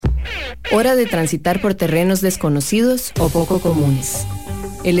Hora de transitar por terrenos desconocidos o poco comunes.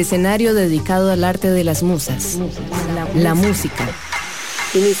 El escenario dedicado al arte de las musas, la música.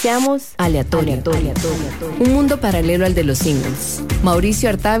 Iniciamos Aleatorio. Un mundo paralelo al de los singles. Mauricio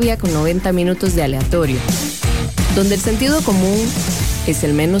Artavia con 90 minutos de aleatorio, donde el sentido común es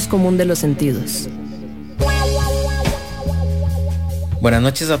el menos común de los sentidos. Buenas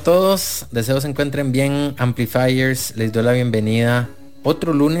noches a todos, deseo se encuentren bien, Amplifiers. Les doy la bienvenida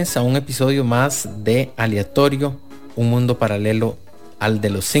otro lunes a un episodio más de Aleatorio, un mundo paralelo al de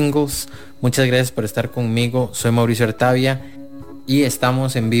los singles. Muchas gracias por estar conmigo, soy Mauricio Artavia y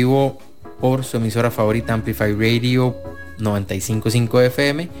estamos en vivo por su emisora favorita Amplify Radio 95.5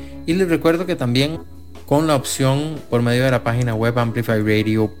 FM, y les recuerdo que también con la opción por medio de la página web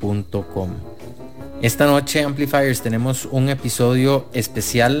amplifyradio.com. Esta noche, Amplifiers, tenemos un episodio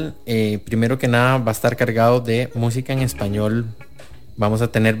especial. Primero que nada va a estar cargado de música en español. Vamos a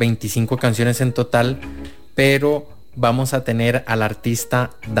tener 25 canciones en total, pero vamos a tener a la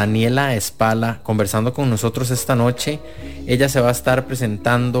artista Daniela Spalla conversando con nosotros esta noche. Ella se va a estar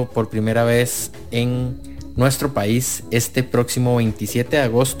presentando por primera vez en nuestro país este próximo 27 de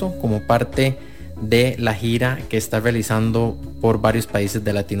agosto como parte de la gira que está realizando por varios países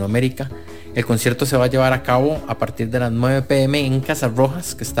de Latinoamérica. El concierto se va a llevar a cabo a partir de las 9 p.m. en Casas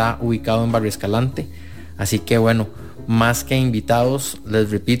Rojas, que está ubicado en Barrio Escalante. Así que bueno, más que invitados,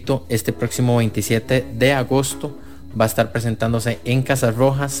 les repito, este próximo 27 de agosto va a estar presentándose en Casas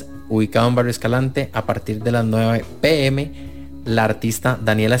Rojas, ubicado en Barrio Escalante, a partir de las 9 p.m. la artista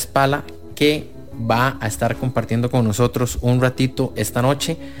Daniela Spalla, que va a estar compartiendo con nosotros un ratito esta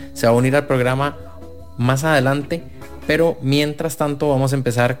noche. Se va a unir al programa más adelante, pero mientras tanto vamos a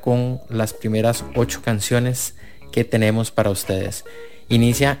empezar con las primeras 8 canciones que tenemos para ustedes.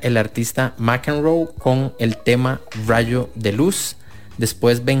 Inicia el artista McEnroe con el tema Rayo de Luz.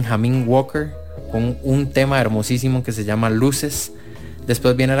 Después Benjamin Walker con un tema hermosísimo que se llama Luces.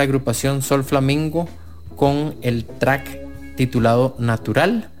 Después viene la agrupación Sol Flamingo con el track titulado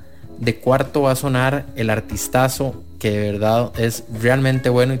Natural. De cuarto va a sonar el artistazo, que de verdad es realmente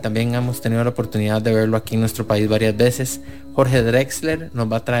bueno y también hemos tenido la oportunidad de verlo aquí en nuestro país varias veces. Jorge Drexler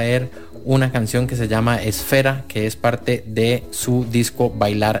nos va a traer una canción que se llama Esfera, que es parte de su disco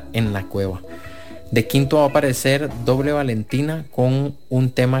Bailar en la Cueva. De quinto va a aparecer Doble Valentina con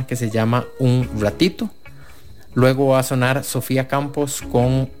un tema que se llama Un Ratito. Luego va a sonar Sofía Campos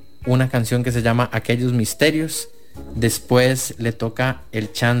con una canción que se llama Aquellos Misterios. Después le toca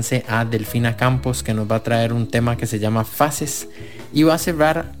el chance a Delfina Campos, que nos va a traer un tema que se llama Fases. Y va a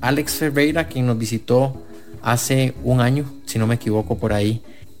cerrar Alex Ferreira, quien nos visitó hace un año, si no me equivoco, por ahí.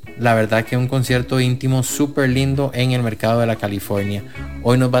 La verdad que un concierto íntimo súper lindo en el mercado de la California.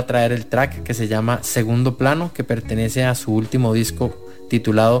 Hoy nos va a traer el track que se llama Segundo Plano, que pertenece a su último disco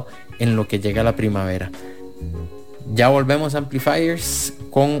titulado En lo que llega la primavera. Ya volvemos, Amplifiers,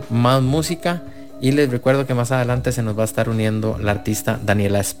 con más música. Y les recuerdo que más adelante se nos va a estar uniendo la artista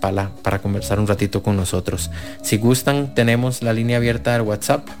Daniela Spalla para conversar un ratito con nosotros. Si gustan, tenemos la línea abierta del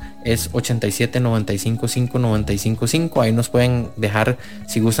WhatsApp, es 87 95 5 95 5. Ahí nos pueden dejar,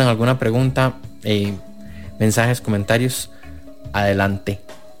 si gustan, alguna pregunta, mensajes, comentarios. Adelante.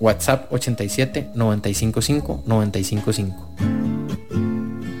 WhatsApp 87 95 5 95 5.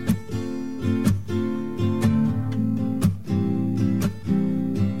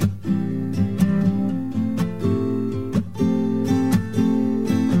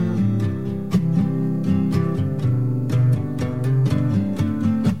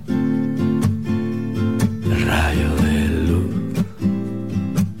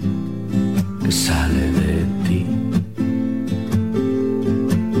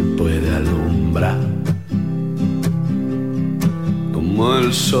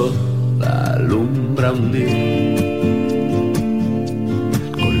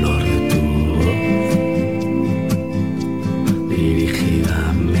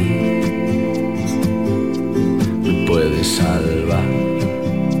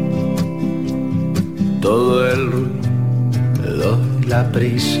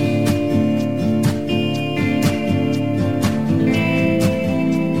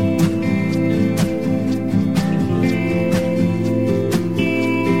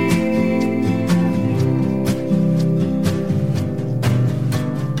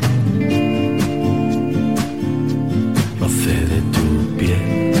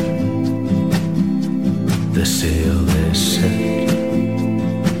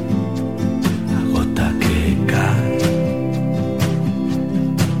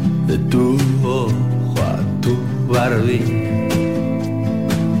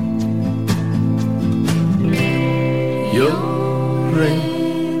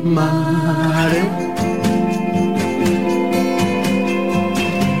 remaré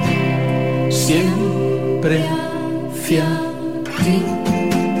siempre hacia ti.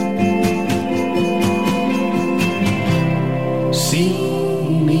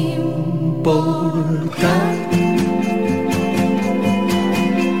 Sin importar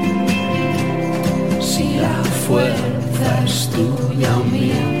si la fuerza es tuya o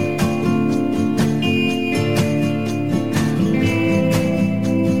mía.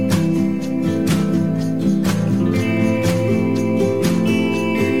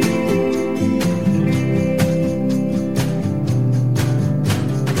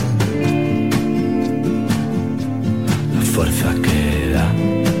 La fuerza que da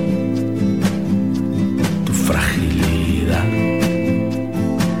tu fragilidad,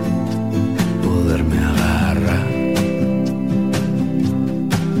 poderme agarrar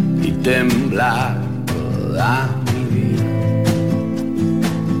y temblar toda mi vida.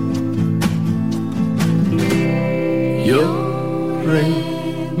 Yo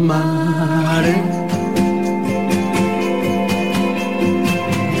remaré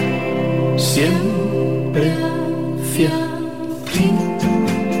siempre hacia ti.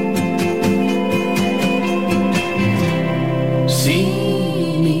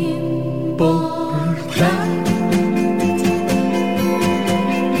 Sin importar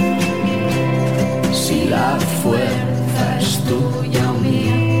si la fuerza es tuya o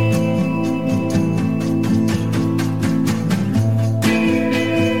mía.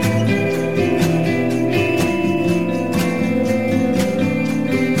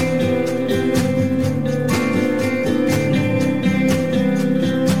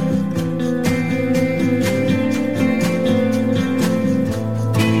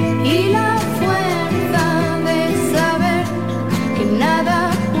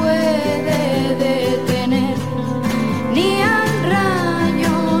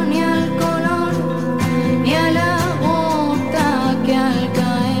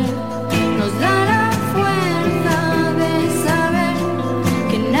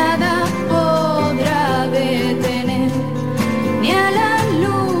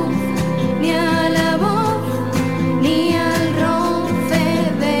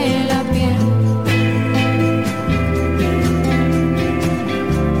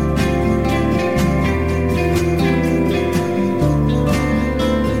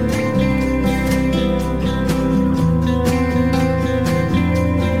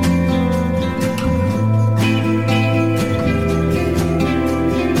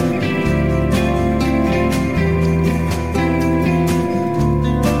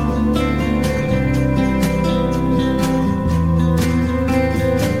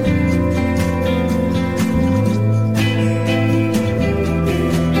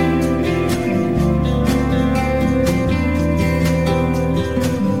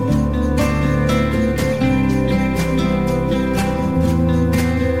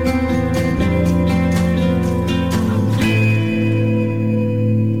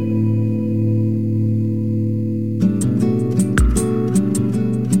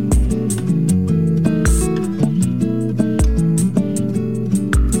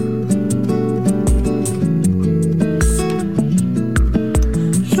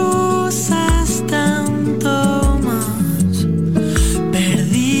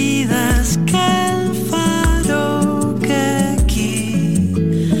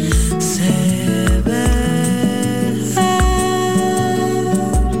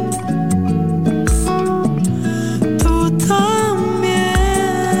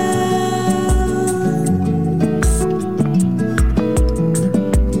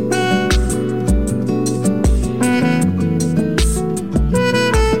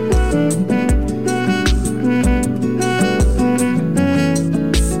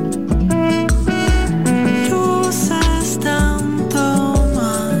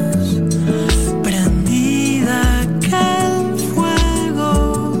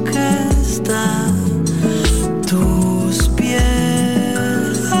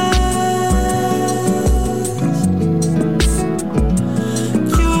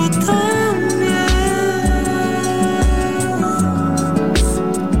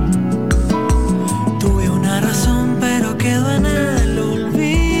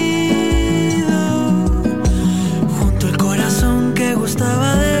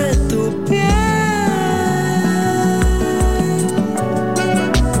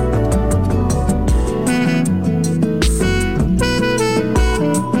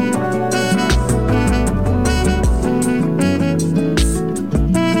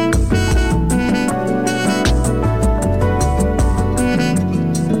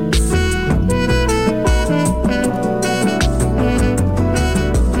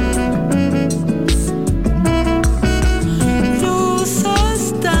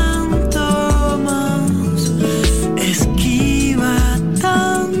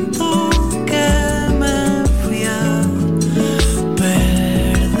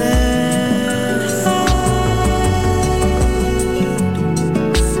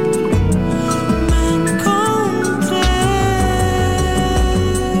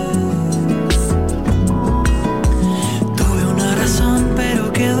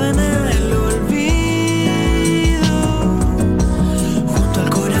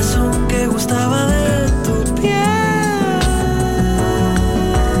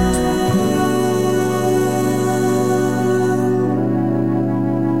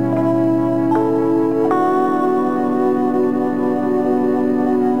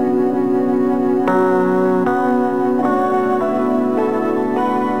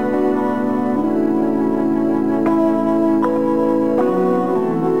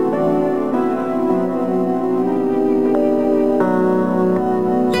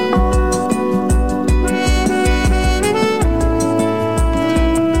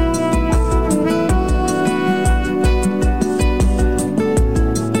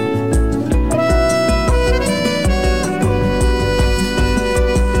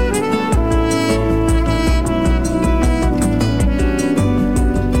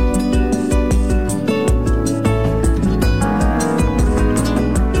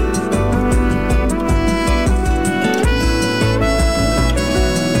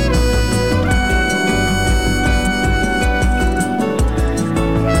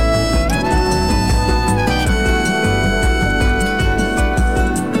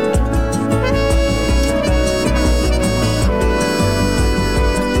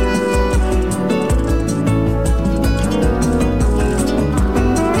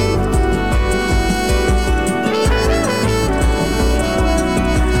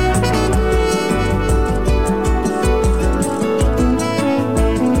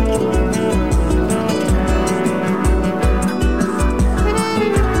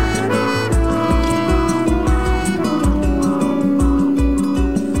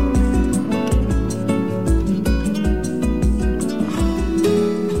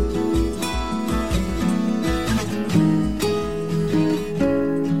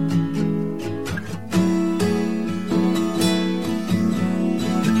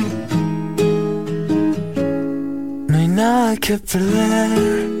 nada que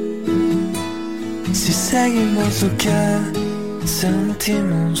perder. Si seguimos lo que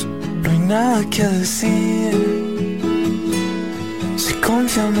sentimos, no hay nada que decir. Si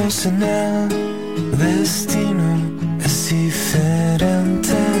confiamos en el destino, es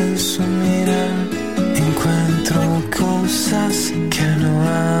diferente su mirar. Encuentro cosas que no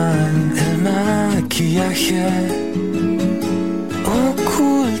hay. El maquillaje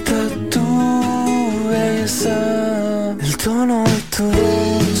oculta tu belleza. El tono de tu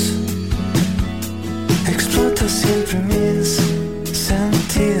voz explota siempre mis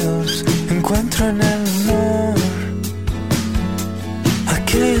sentidos. Encuentro en el amor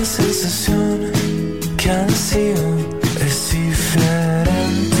aquella sensación que ansío. Es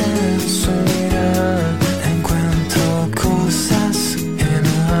diferente en su mirar. Encuentro cosas que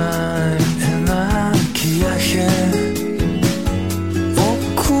no hay. El maquillaje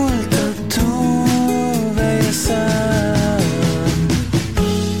oculta tu belleza.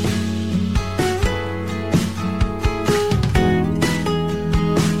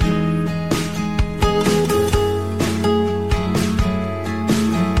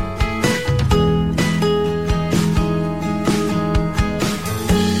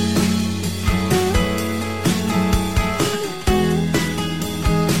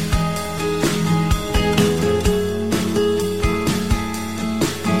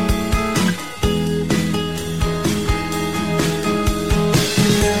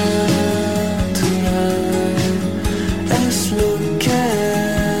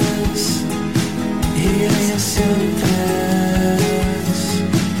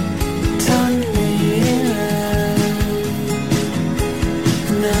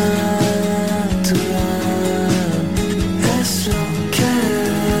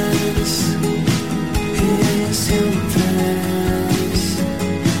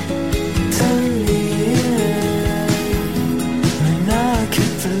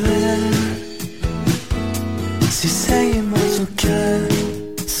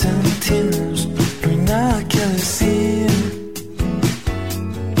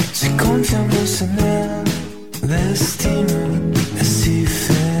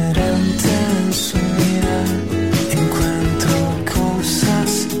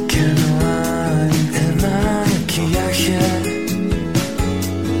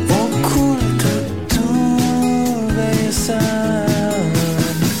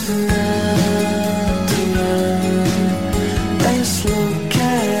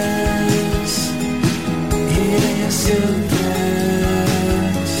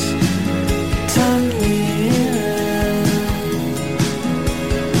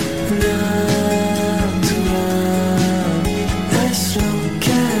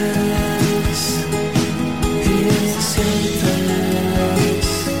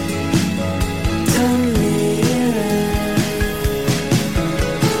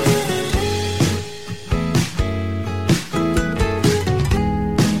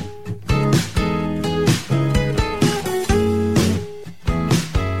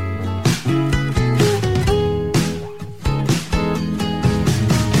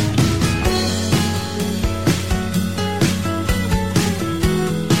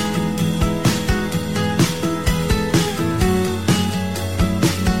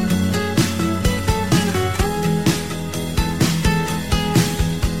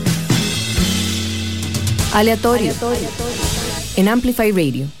 Aleatorio. En Amplify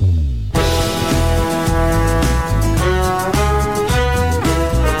Radio.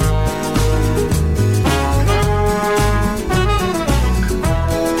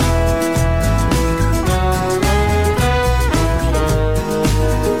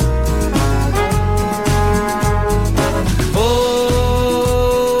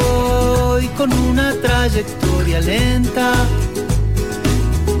 Voy con una trayectoria lenta.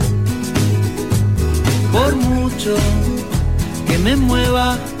 Por mucho que me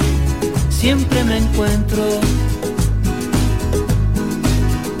mueva, siempre me encuentro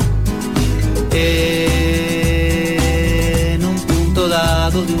en un punto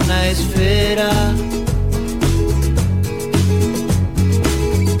dado de una esfera.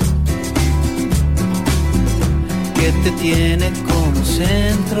 Que te tiene como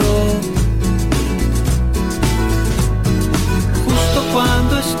centro. Justo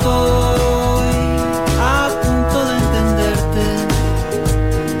cuando estoy a punto de entenderte,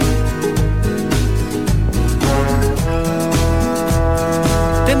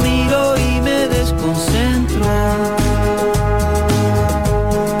 te miro y me desconcentro.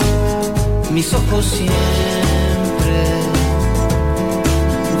 Mis ojos siempre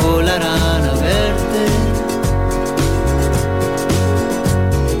volarán a verte.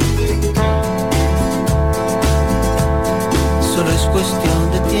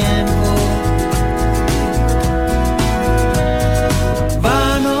 cuestión de tiempo.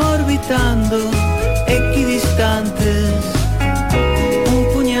 Van orbitando equidistantes un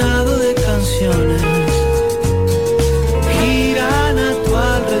puñado de canciones, giran a tu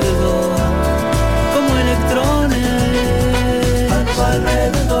alrededor como electrones, a tu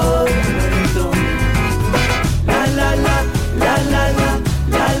alrededor como electrones. La la la la la la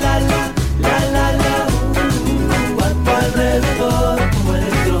la la la la la la a tu alrededor como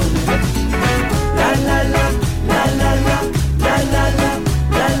electrones. La la la la la la la la la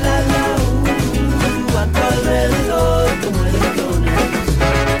la la la a tu alrededor como electrones.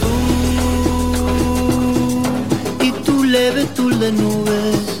 Tú y tu leve tul de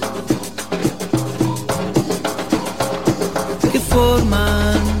nubes que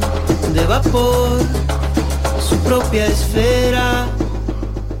forman de vapor su propia esfera.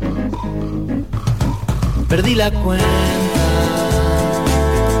 Perdí la cuenta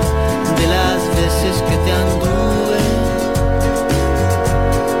de las veces que te anduve.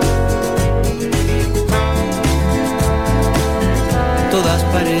 Todas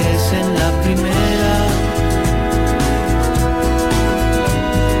parecen la primera.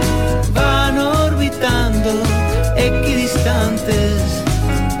 Van orbitando equidistantes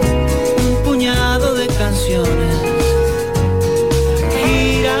un puñado de canciones,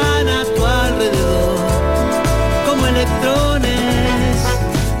 giran a tu alrededor como electrones,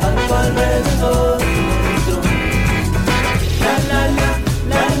 a tu alrededor como electrones. La la la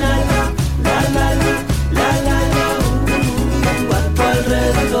la la la la la la la la a tu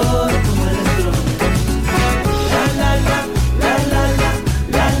alrededor como electrones. La la la la la la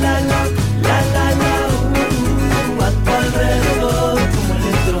la la la la la la a tu alrededor como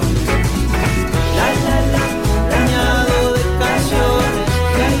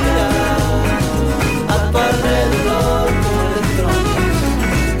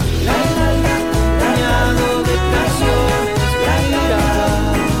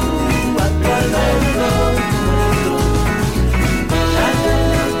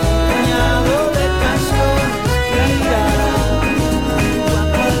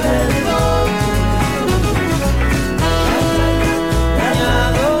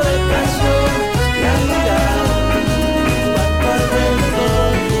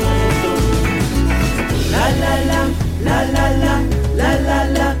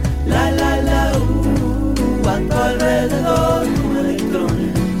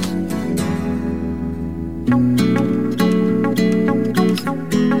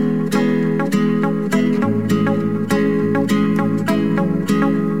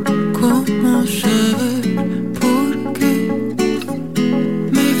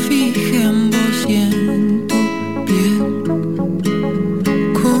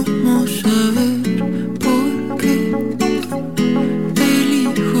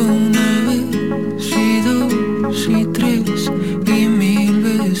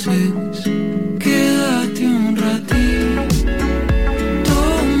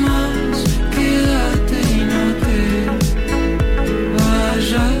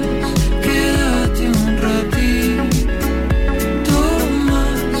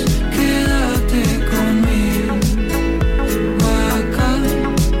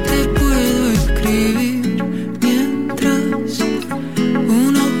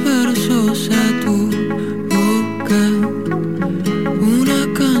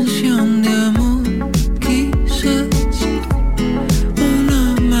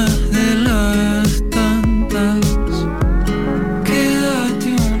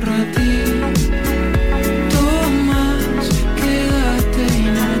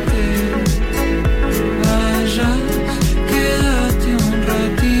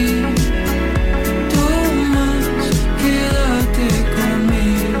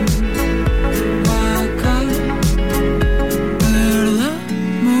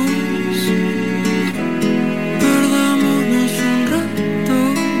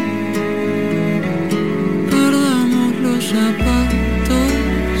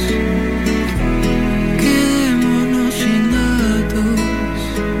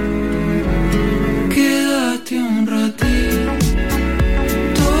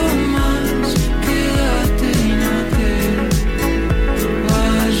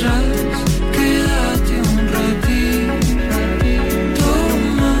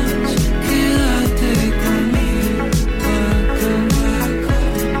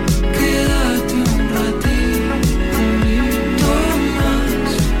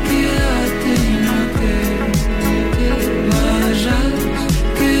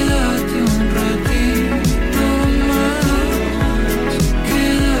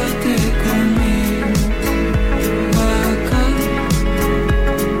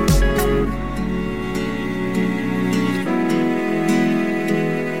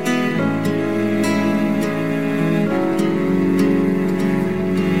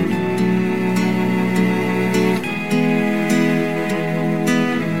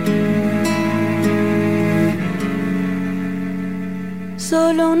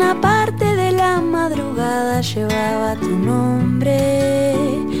vida llevaba tu nombre.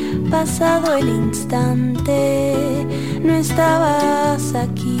 Pasado el instante, no estabas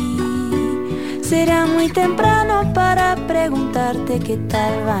aquí. Será muy temprano para preguntarte qué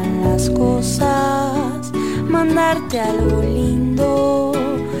tal van las cosas, mandarte algo lindo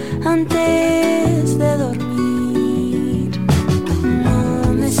antes de dormir.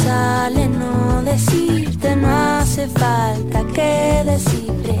 No me sale no decirte, no hace falta que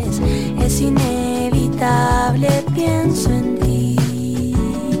descifres, es inevitable, pienso en ti.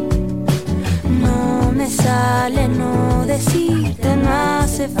 No me sale no decirte, no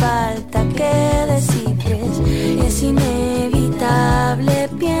hace falta que descifres, es inevitable,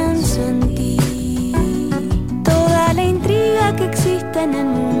 pienso en ti. Toda la intriga que existe en el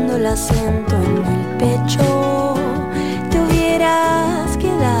mundo la siento en el pecho. Te hubieras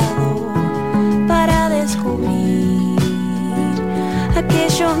quedado para descubrir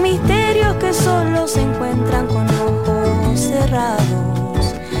aquellos misterios que solo se encuentran con ojos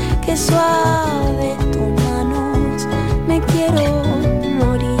cerrados. Qué suave tus manos, me quiero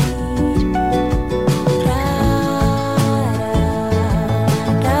morir.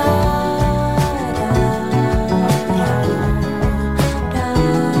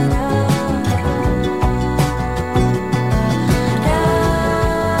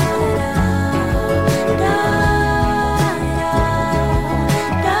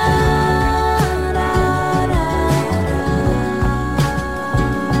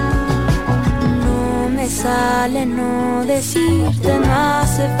 Sale no decirte, no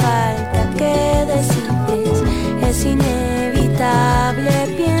hace falta que descifres, es inevitable,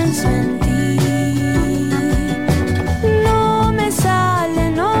 pienso en ti. No me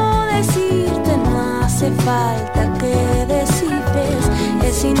sale no decirte, no hace falta que descifres,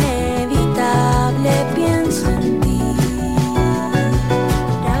 es inevitable, pienso en ti.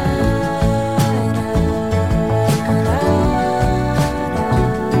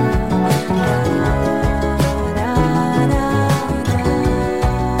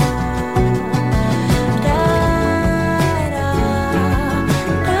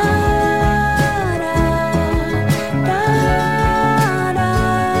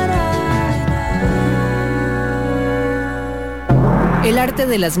 El arte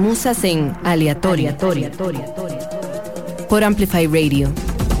de las musas en Aleatorio. Por Amplify Radio.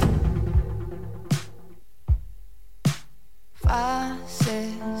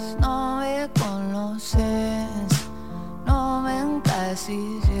 Fases, no me conoces, no me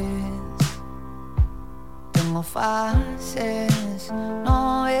encasilles. Tengo fases,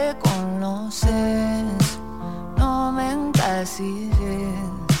 no me conoces, no me encasilles.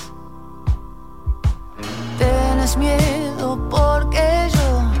 Tienes miedo porque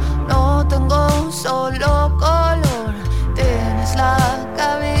yo no tengo un solo color. Tienes la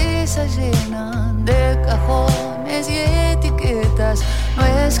cabeza llena de cajones y etiquetas. No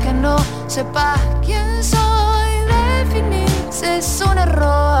es que no sepa quién soy, definirse es un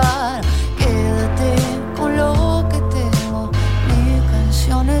error. Quédate con lo que tengo, mi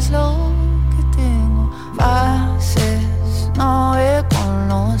canción es lo que tengo. Fases, no me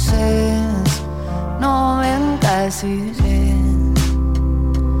conoces, no me encasilles.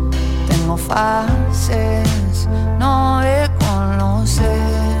 Tengo fases, no me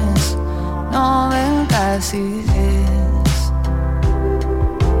conoces, no me encasilles.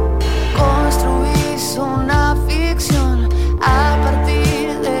 Construís una ficción a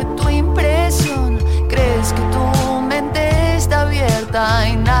partir de tu impresión. Crees que tu mente está abierta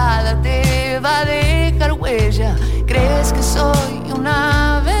y nada te va a dejar huella. Crees que soy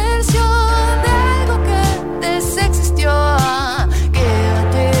una versión de algo que desexistió.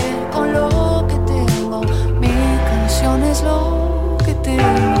 Quédate con lo que tengo, mi canción es lo que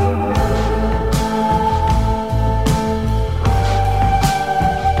tengo.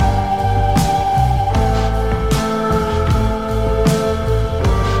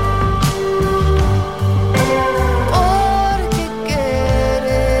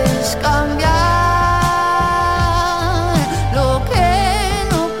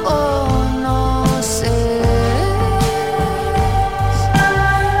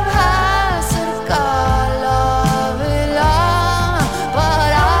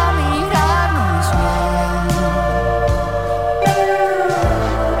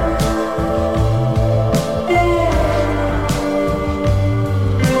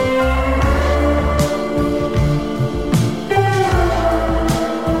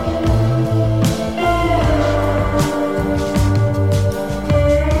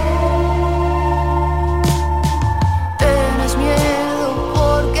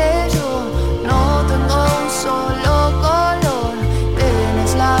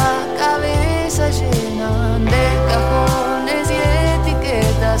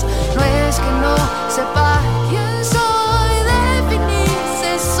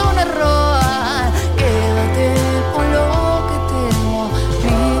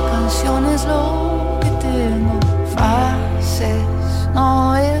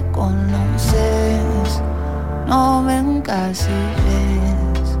 no me conoces, no me encasilles.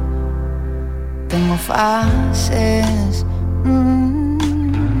 Tengo fases.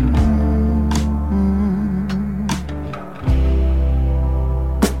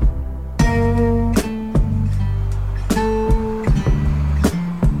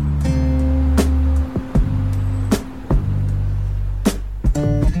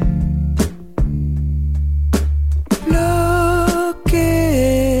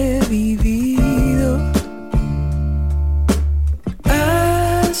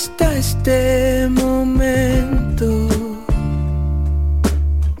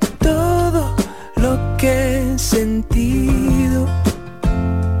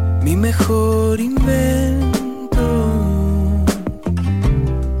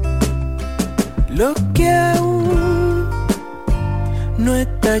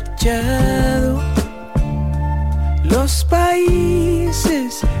 Los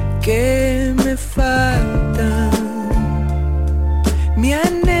países que me faltan, mi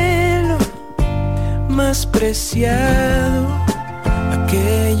anhelo más preciado,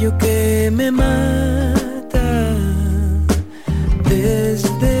 aquello que me mata.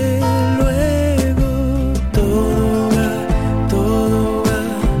 Desde luego todo va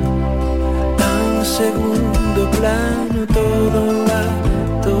a un segundo plano, todo va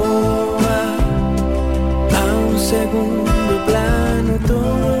segundo plano, todo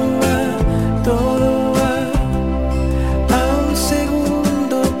va a un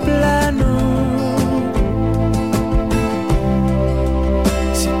segundo plano.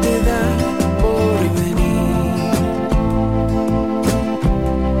 Si te da por venir,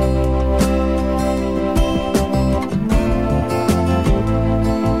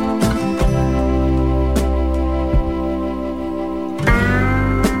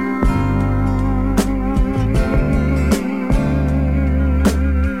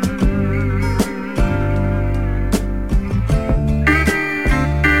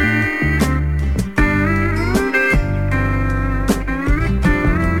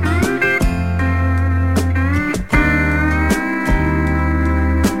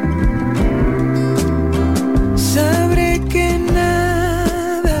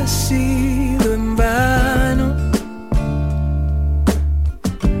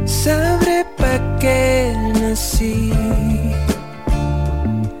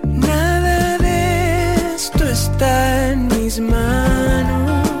 nada de esto está en mis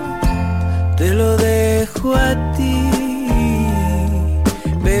manos, te lo dejo a ti,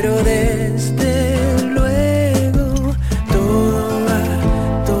 pero desde luego todo va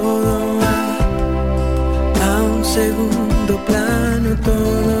a un segundo plano,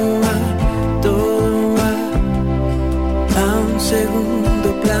 todo va a un segundo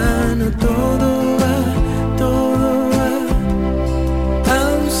plano, todo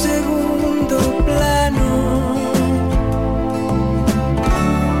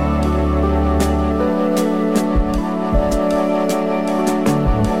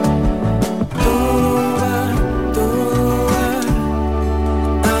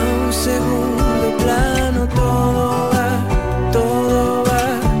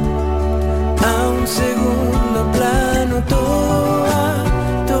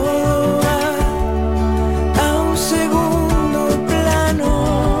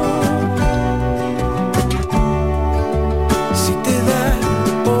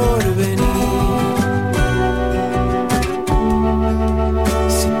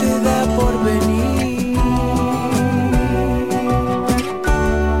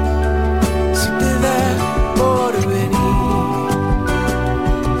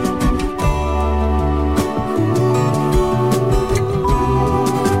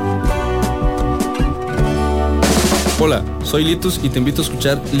Hola, soy Litus y te invito a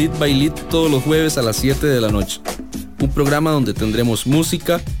escuchar Lit by Lit todos los jueves a las 7 de la noche. Un programa donde tendremos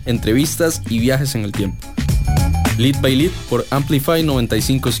música, entrevistas y viajes en el tiempo. Lit by Lit por Amplify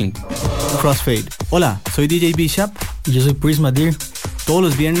 95.5. Crossfade. Hola, soy DJ Bishop y yo soy Prisma Deer. Todos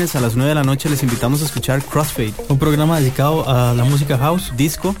los viernes a las 9 de la noche les invitamos a escuchar Crossfade, un programa dedicado a la música house,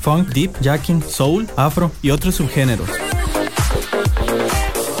 disco, funk, deep, jacking, soul, afro y otros subgéneros.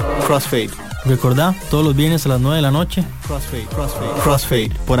 Crossfade. Recordá, todos los viernes a las 9 de la noche. Crossfade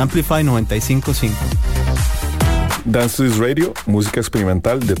por Amplify 95.5. Dance to This Radio, música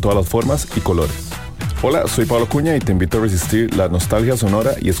experimental de todas las formas y colores. Hola, soy Pablo Cuña y te invito a resistir la nostalgia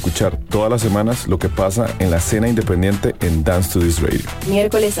sonora y escuchar todas las semanas lo que pasa en la escena independiente en Dance to This Radio.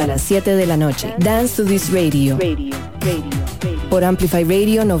 Miércoles a las 7 de la noche. Dance to This Radio. Por Amplify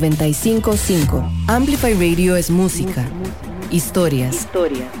Radio 95.5. Amplify Radio es música, historias,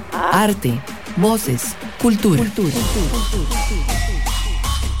 arte, voces, cultura.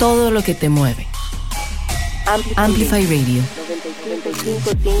 todo lo que te mueve. Amplify Radio.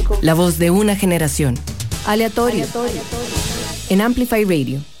 La voz de una generación. Aleatorio. En Amplify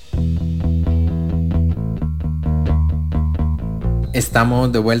Radio.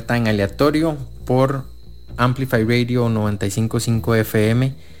 Estamos de vuelta en Aleatorio por Amplify Radio 95.5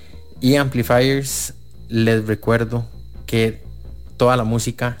 FM y Amplifiers. Les recuerdo que toda la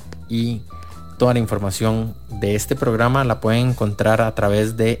música y toda la información de este programa la pueden encontrar a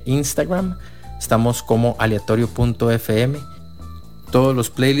través de Instagram. Estamos como aleatorio.fm. Todos los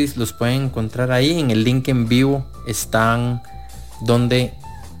playlists los pueden encontrar ahí. En el link en vivo están donde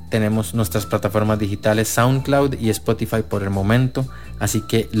tenemos nuestras plataformas digitales SoundCloud y Spotify por el momento. Así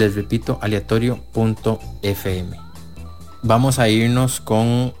que les repito, aleatorio.fm. Vamos a irnos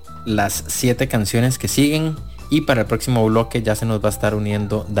con las 7 canciones que siguen. Y para el próximo bloque ya se nos va a estar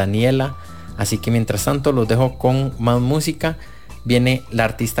uniendo Daniela. Así que mientras tanto los dejo con más música. Viene la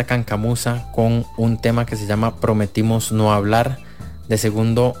artista Cancamusa con un tema que se llama Prometimos no hablar. De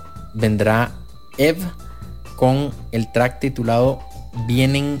segundo vendrá Ev con el track titulado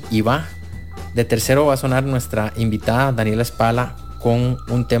Vienen y va. De tercero va a sonar nuestra invitada Daniela Spalla con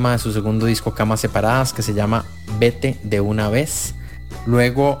un tema de su segundo disco Camas Separadas que se llama Vete de una vez.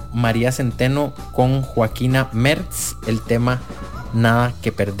 Luego María Centeno con Joaquina Mertz, el tema Nada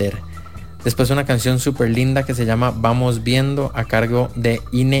que perder. Después una canción súper linda que se llama Vamos viendo a cargo de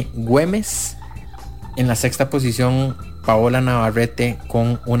Ine Güemes. En la sexta posición Paola Navarrete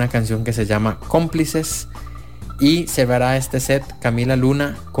con una canción que se llama Cómplices. Y cerrará este set Camila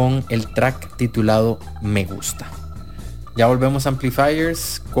Luna con el track titulado Me Gusta. Ya volvemos a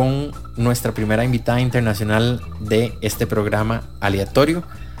Amplifiers con nuestra primera invitada internacional de este programa Aleatorio.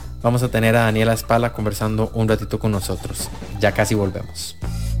 Vamos a tener a Daniela Spalla conversando un ratito con nosotros. Ya casi volvemos.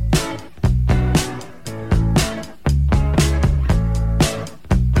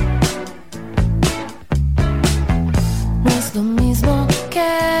 No es lo mismo que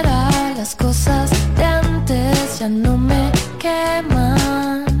era, las cosas de antes ya no me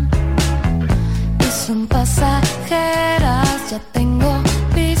queman y son pasajeras. Ya tengo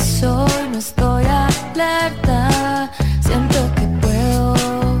piso y no estoy alerta. Siento que puedo.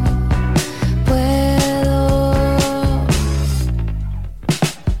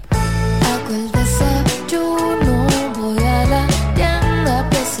 Hago el desayuno, voy a la tienda,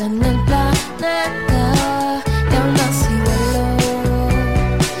 pienso en el planeta y aún así vuelo.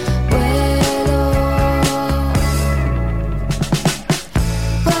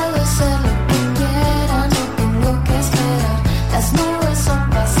 Puedo hacer lo que quiera, no tengo que esperar. Las nubes son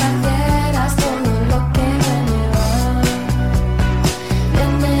pasajeras, todo lo que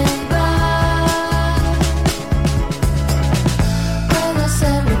viene y va. Puedo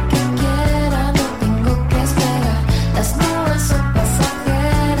hacer lo que quiera, no tengo que esperar. Las nubes son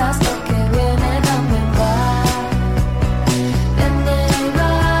pasajeras, lo que viene también va. Viene y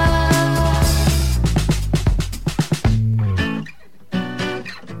va.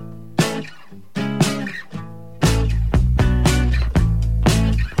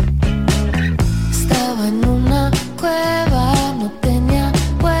 Estaba en una cueva, no tenía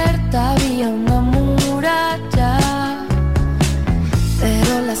puerta, había una muralla.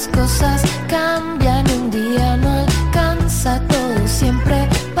 Pero las cosas cambian, un día no alcanza, todo siempre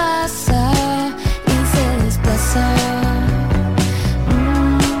pasa y se desplaza.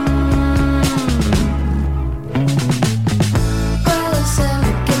 Puedo hacer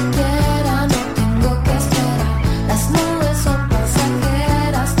lo que quiera, no tengo que esperar. Las nubes son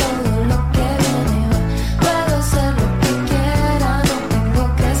pasajeras, todo lo que viene y va. Puedo hacer lo que quiera, no tengo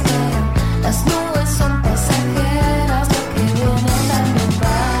que esperar. Las nubes son pasajeras, lo que viene también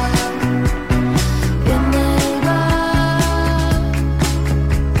va. Viene y va.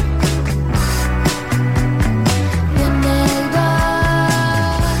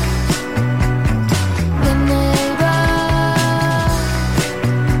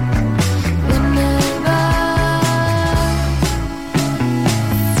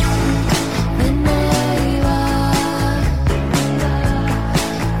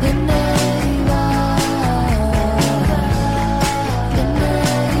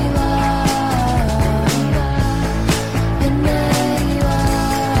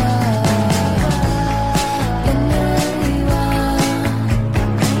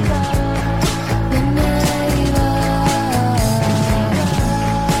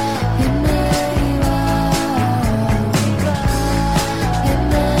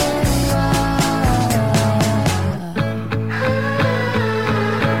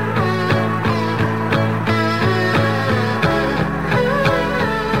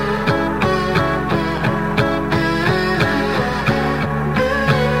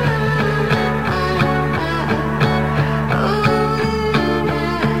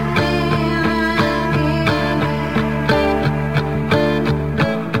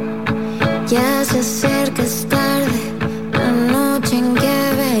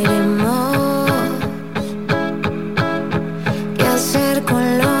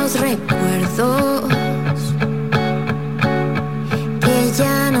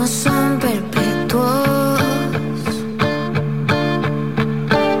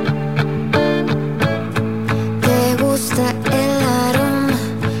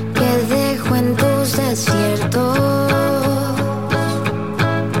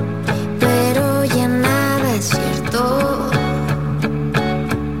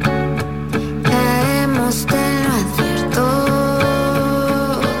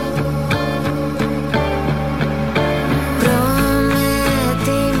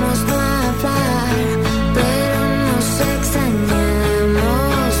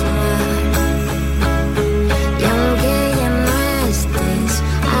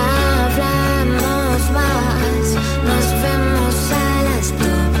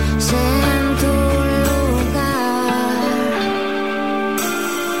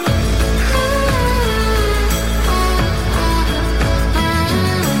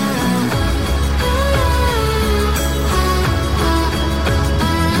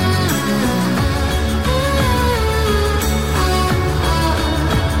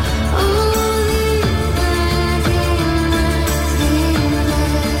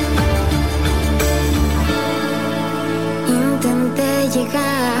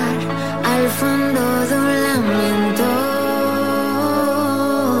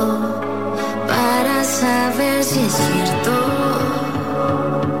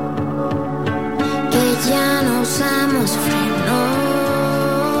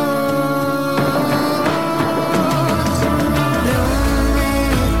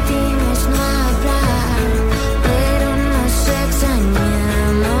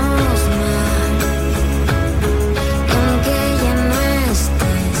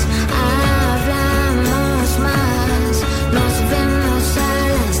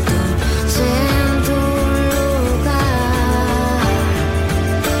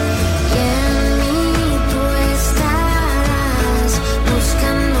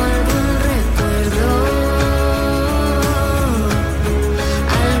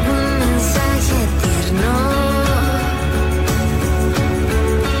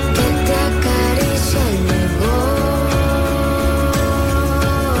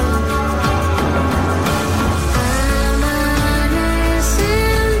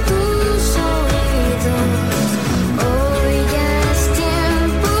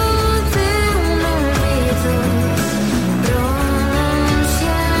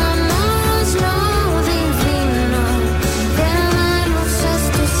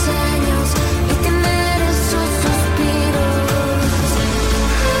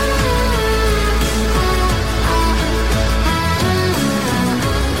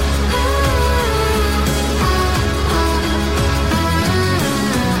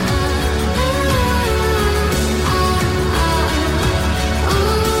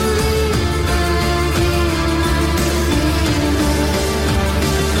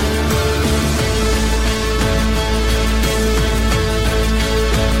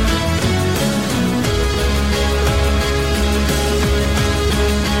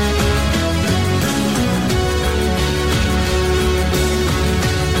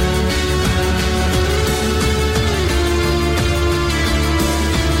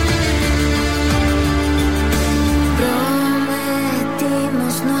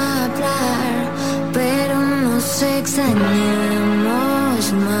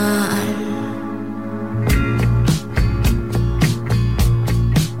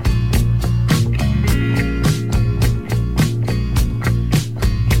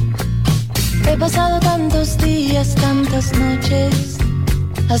 pasado tantos días, tantas noches,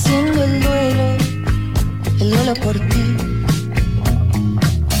 haciendo el duelo por ti.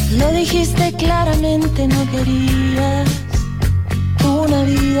 Lo dijiste claramente, no querías una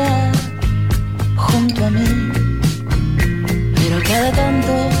vida junto a mí. Pero cada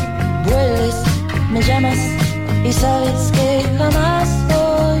tanto vuelves, me llamas y sabes que jamás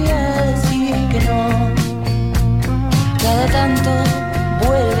voy a decir que no. Cada tanto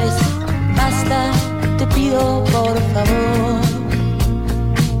vuelves, basta, te pido por favor.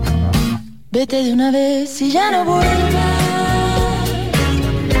 Vete de una vez y ya no vuelvas,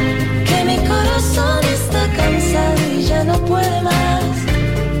 que mi corazón está cansado y ya no puede más.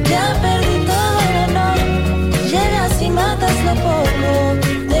 Ya perdí todo el honor, llegas y matas lo poco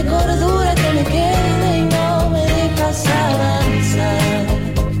de cordura que me queda y no me dejas avanzar.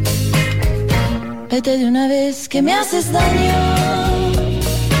 Vete de una vez que me haces daño.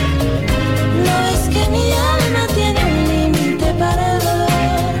 No ves que mi alma tiene un límite para el dolor.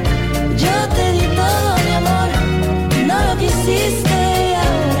 Yo te di todo mi amor, no lo quisiste y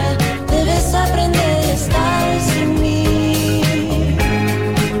ahora debes aprender a estar sin mí.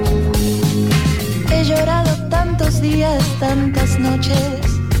 He llorado tantos días, tantas noches,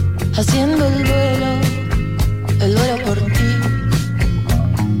 haciendo el duelo por ti.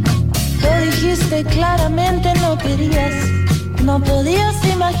 Lo dijiste claramente, no querías, no podías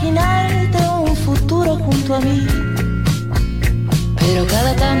imaginarte un futuro junto a mí. Pero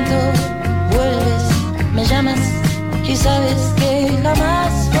cada tanto vuelves, me llamas y sabes que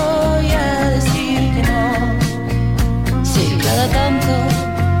jamás voy a decir que no. Si cada tanto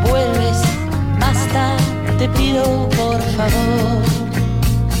vuelves, basta, te pido por favor.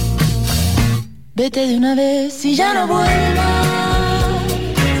 Vete de una vez y ya no vuelvas,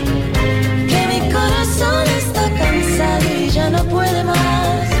 que mi corazón está cansado y ya no puede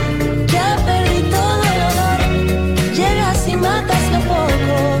más. Ya perdí todo el honor, llegas y matas lo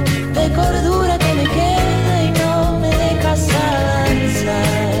poco de cordura que me queda y no me dejas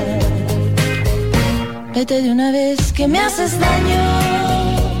avanzar. Vete de una vez que me haces daño.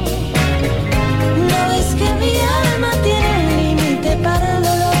 No ves que mi alma tiene un límite para el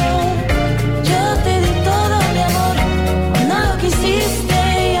dolor. Yo te di todo mi amor, no lo quisiste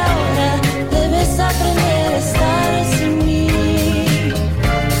y ahora debes aprender a estar sin mí.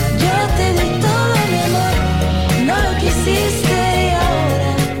 Yo te di todo mi amor, no lo quisiste y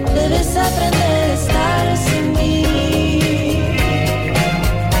ahora debes aprender a estar sin mí.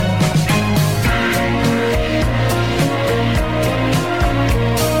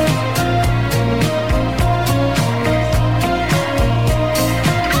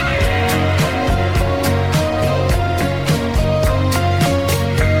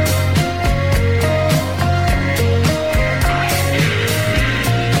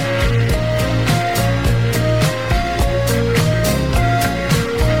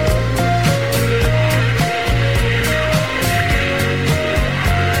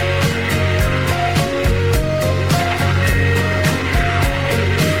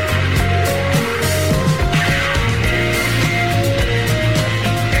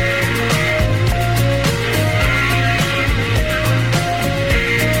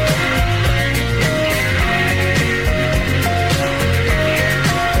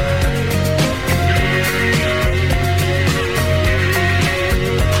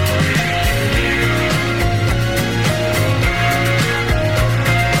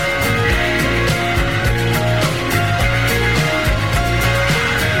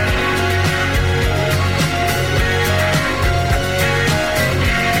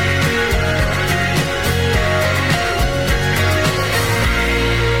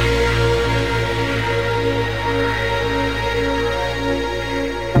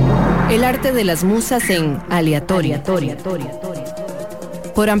 El arte de las musas en Aleatorio.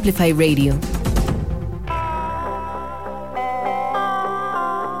 Por Amplify Radio.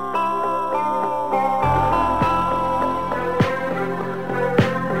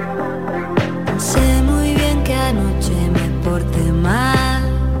 Sé muy bien que anoche me porté mal.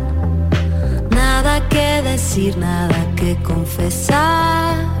 Nada que decir, nada que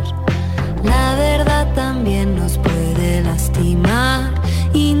confesar. La verdad también nos puede lastimar.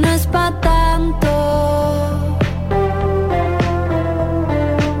 Y no es pa' tanto.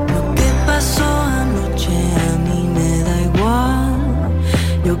 Lo que pasó anoche a mí me da igual.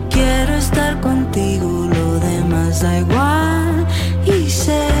 Yo quiero estar contigo, lo demás da igual. Y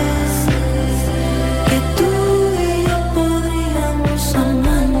sé que tú y yo podríamos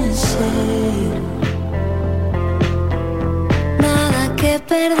amanecer. Nada que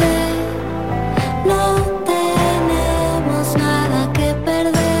perder, no tenemos nada que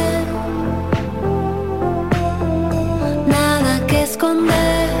perder.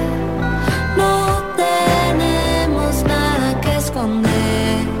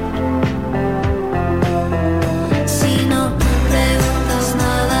 Si no preguntas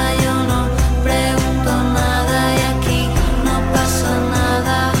nada, yo no pregunto nada y aquí no pasa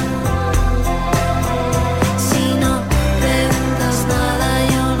nada. Si no preguntas nada,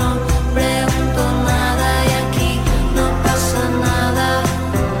 yo no pregunto nada y aquí no pasa nada.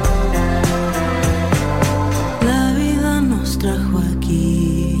 La vida nos trajo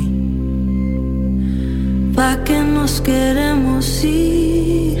aquí, ¿pa' qué nos queremos ir?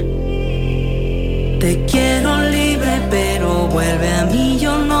 Te quiero libre, pero vuelve a mí.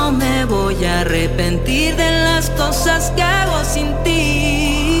 Yo no me voy a arrepentir de las cosas que hago sin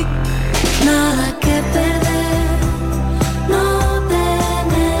ti. Nada que perder, no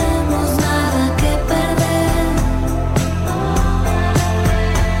tenemos nada que perder,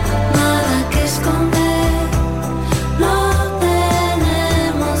 nada que esconder, no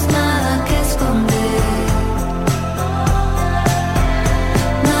tenemos nada que esconder,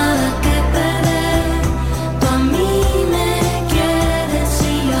 nada que perder. Tú a mí me quieres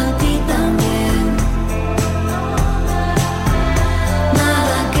y yo a ti también,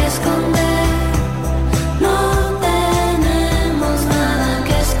 nada que esconder, no tenemos nada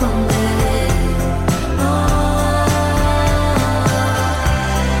que esconder, no.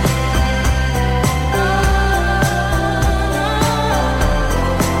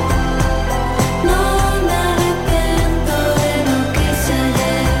 No me arrepiento de lo que hice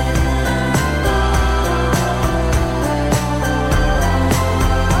ayer,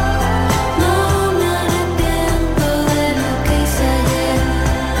 no me arrepiento de lo que hice ayer,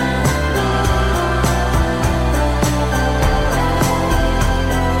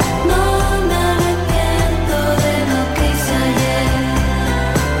 no me arrepiento de lo que hice ayer,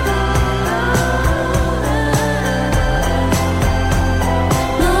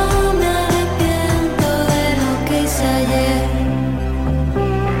 no me arrepiento de lo que hice ayer.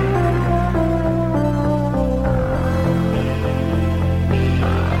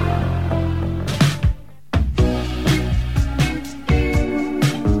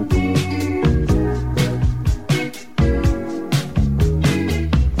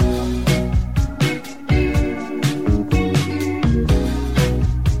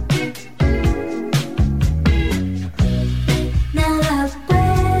 Nada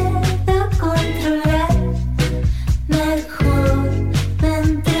puedo controlar, mejor me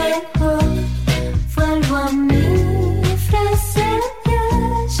entrego, vuelvo a mi frase de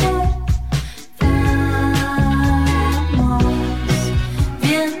ayer. Vamos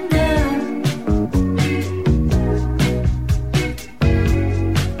viendo,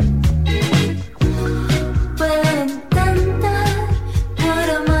 puedo intentar por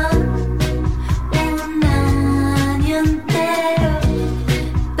amar un año entero,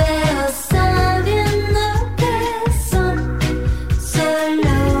 pero sabiendo que son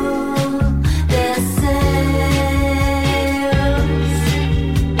solo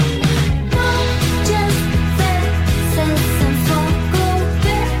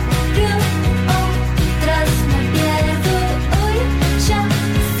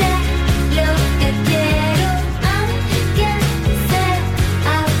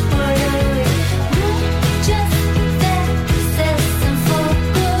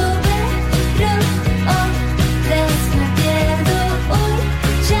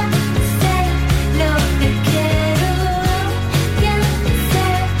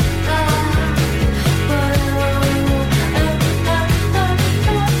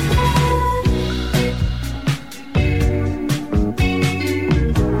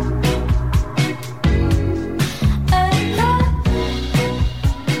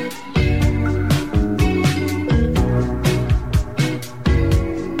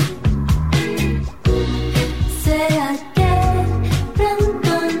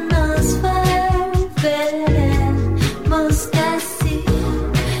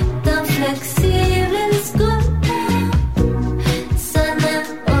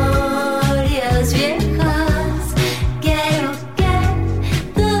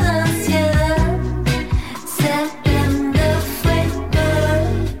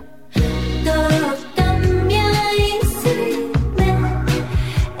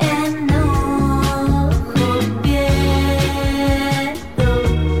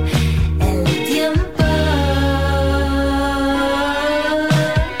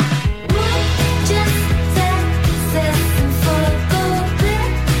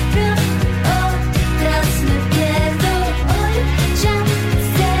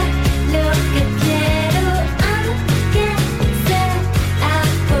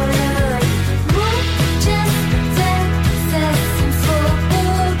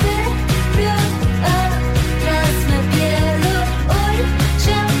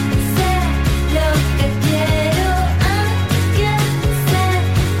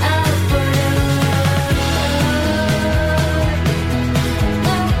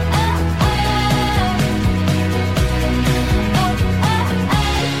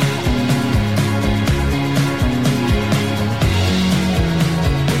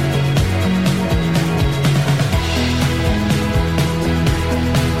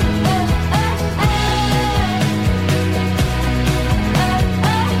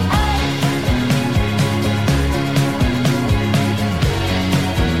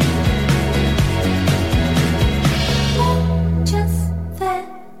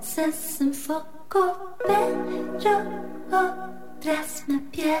veces me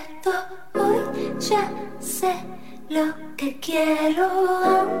pierdo. Hoy ya sé lo que quiero,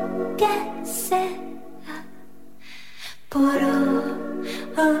 aunque sea por hoy.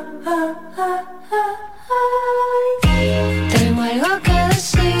 Tengo algo que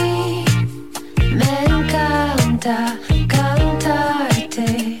decir, me encanta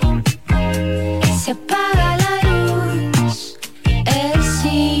cantarte. Se apaga la luz, el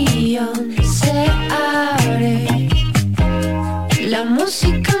sillón se abre, la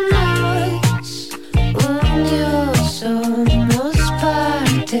música nos unió, somos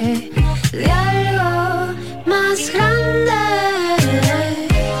parte de algo más grande.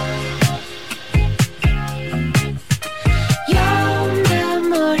 Yo me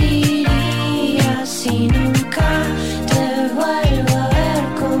moriría si nunca te vuelvo a ver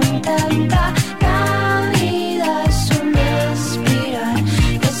contenta. La vida es una espiral,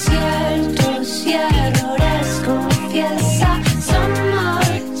 desiertos y errores, confiesa, somos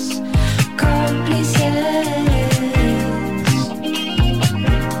cómplices.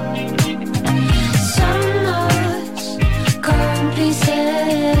 Somos cómplices.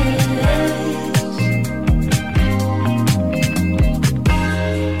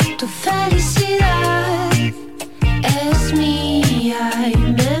 Tu felicidad es mía y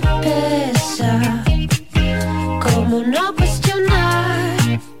me pesa. ¿Cómo no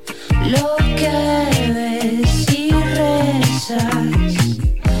cuestionar lo que ves y rezas?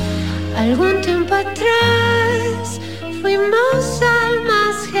 Algún tiempo atrás fuimos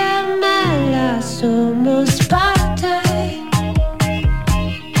almas gemelas, somos parte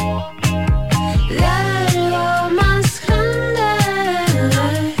de algo más grande.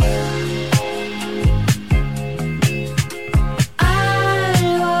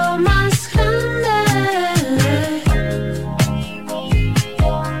 Algo más grande.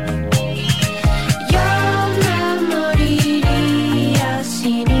 Yo me moriría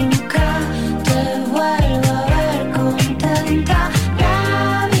si nunca te vuelvo a ver contenta.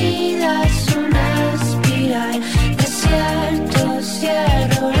 La vida es una espiral, desiertos y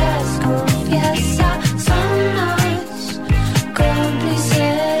errores, confiesa, somos cómplices.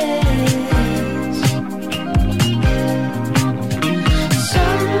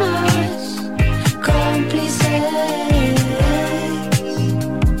 Somos cómplices.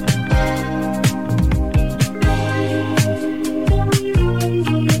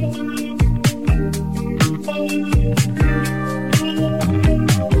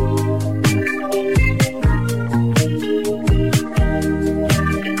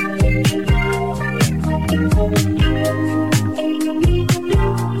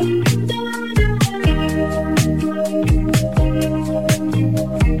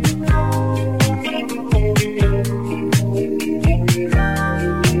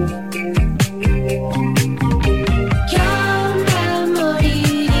 Yo me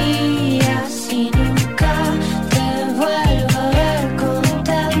moriría si nunca te vuelvo a ver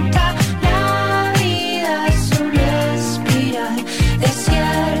contenta. La vida es una espiral,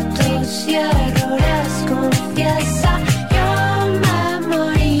 desiertos y errores, confiesa. Yo me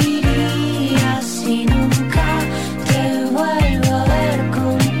moriría si nunca te vuelvo a ver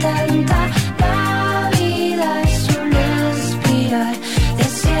contenta. La vida es una espiral,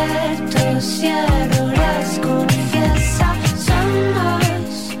 desiertos y errores, confiesa, somos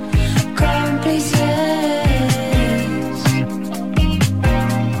cómplices.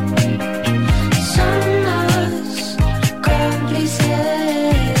 Somos cómplices.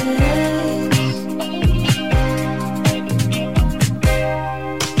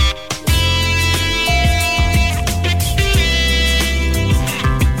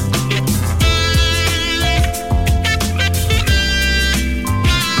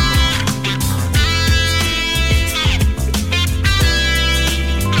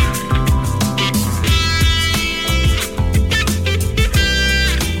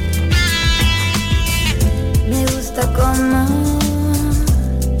 Me gusta como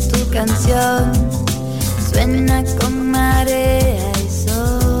tu canción suena con marea y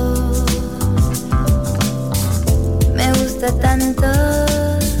sol. Me gusta tanto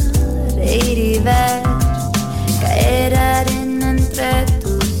reír y ver caer arena entre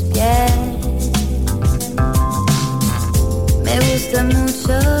tus pies. Me gusta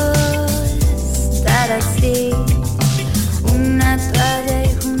mucho estar así, una toalla y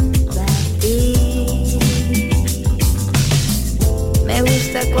junto a ti. Me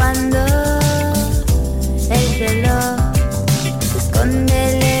gusta cuando el reloj se esconde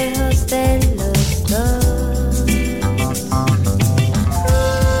lejos de los dos.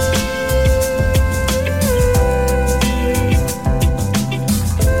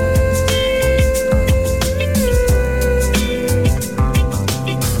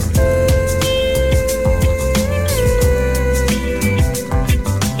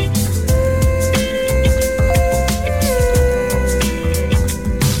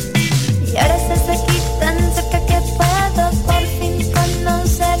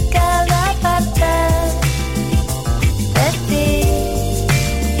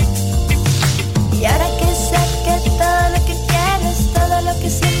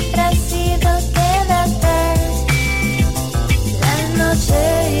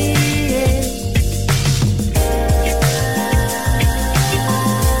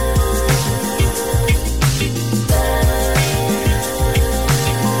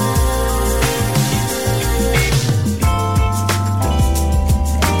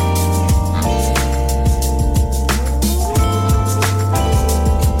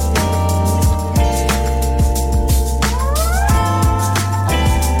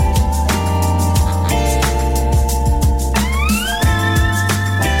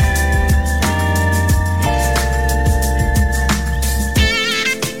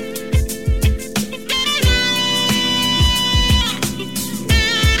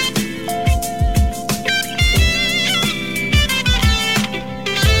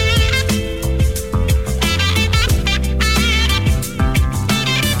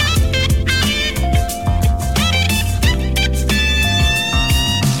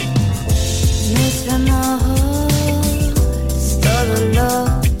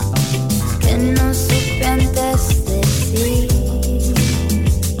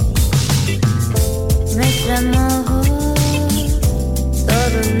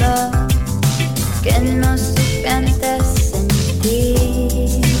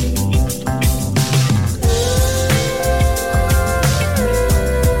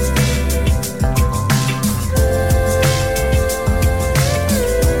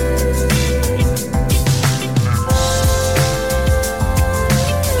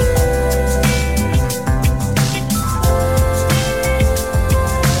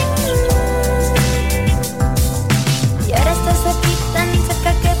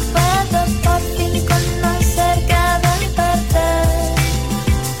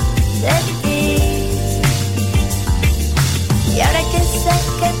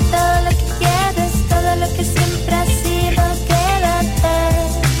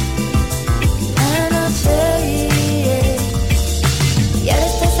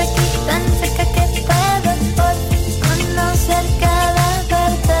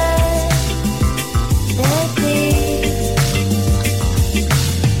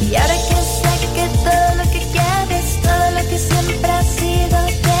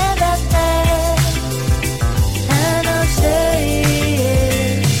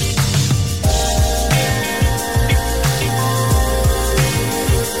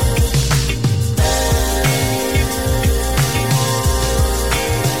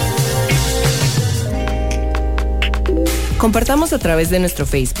 Compartamos a través de nuestro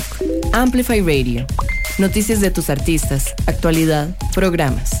Facebook, Amplify Radio. Noticias de tus artistas, actualidad,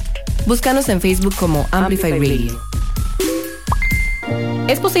 programas. Búscanos en Facebook como Amplify Radio.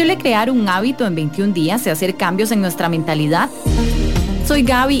 ¿Es posible crear un hábito en 21 días y hacer cambios en nuestra mentalidad? Soy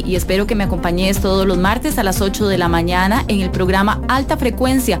Gaby y espero que me acompañes todos los martes a las 8 de la mañana en el programa Alta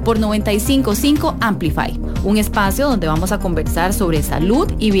Frecuencia por 95.5 Amplify, un espacio donde vamos a conversar sobre salud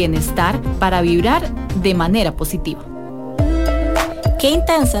y bienestar para vibrar de manera positiva. Qué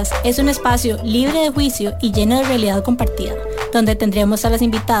Intensas es un espacio libre de juicio y lleno de realidad compartida, donde tendremos a las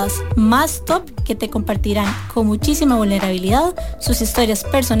invitadas más top que te compartirán con muchísima vulnerabilidad sus historias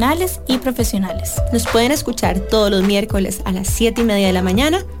personales y profesionales. Nos pueden escuchar todos los miércoles a las 7:30 de la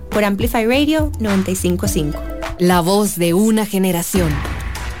mañana por Amplify Radio 95.5. La voz de una generación.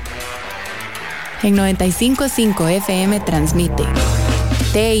 En 95.5 FM transmite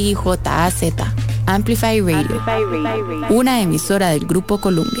TIJAZ, Amplify Radio, una emisora del Grupo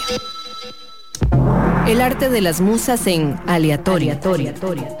Columbia. El arte de las musas en Aleatorio,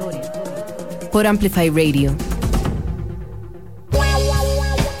 por Amplify Radio.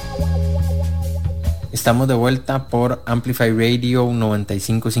 Estamos de vuelta por Amplify Radio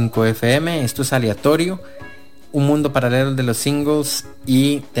 95.5 FM. Esto es Aleatorio, un mundo paralelo de los singles,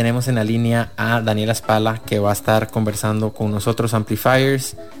 y tenemos en la línea a Daniela Spalla, que va a estar conversando con nosotros,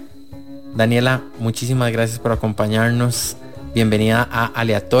 Amplifiers. Daniela, muchísimas gracias por acompañarnos. Bienvenida a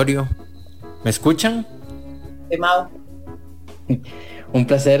Aleatorio. ¿Me escuchan? Un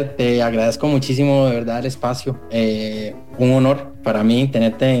placer, te agradezco muchísimo de verdad el espacio. Un honor para mí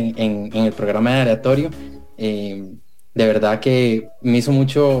tenerte en el programa de Aleatorio. De verdad que me hizo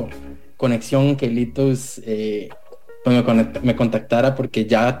mucho conexión que Litos pues me contactara, porque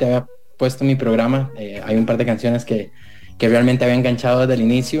ya te había puesto mi programa. Hay un par de canciones que realmente había enganchado desde el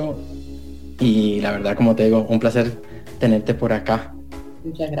inicio, y la verdad, como te digo, un placer tenerte por acá.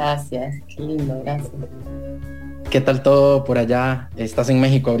 Muchas gracias, qué lindo, gracias. ¿Qué tal todo por allá? Estás en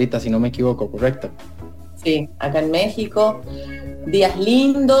México ahorita, si no me equivoco, ¿correcto? Sí, acá en México, días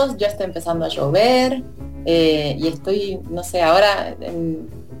lindos, ya está empezando a llover, y estoy, no sé, ahora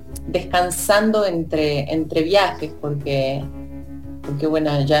descansando entre viajes, porque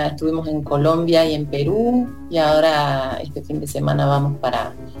bueno, ya estuvimos en Colombia y en Perú, y ahora este fin de semana vamos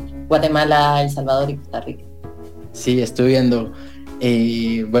para Guatemala, El Salvador y Costa Rica. Sí, estoy viendo.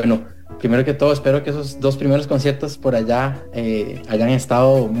 Bueno, primero que todo, espero que esos dos primeros conciertos por allá hayan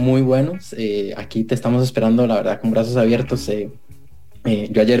estado muy buenos. Aquí te estamos esperando, la verdad, con brazos abiertos.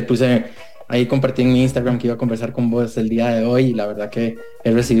 Yo ayer compartí en mi Instagram que iba a conversar con vos el día de hoy, y la verdad que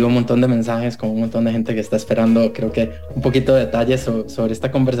he recibido un montón de mensajes con un montón de gente que está esperando, creo que un poquito de detalles sobre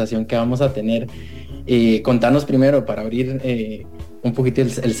esta conversación que vamos a tener. Contanos primero, para abrir un poquito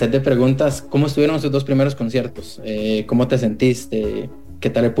el set de preguntas, ¿cómo estuvieron esos dos primeros conciertos? ¿Cómo te sentiste?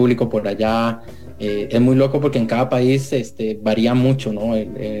 ¿Qué tal el público por allá? Es muy loco porque en cada país varía mucho, ¿no?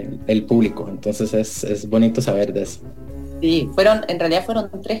 el público, entonces es bonito saber de eso. Sí, en realidad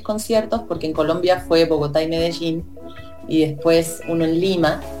fueron 3 conciertos, porque en Colombia fue Bogotá y Medellín, y después uno en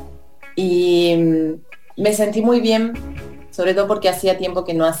Lima, y me sentí muy bien, sobre todo porque hacía tiempo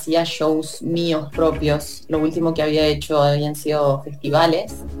que no hacía shows míos propios. Lo último que había hecho habían sido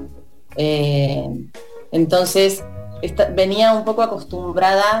festivales, entonces venía un poco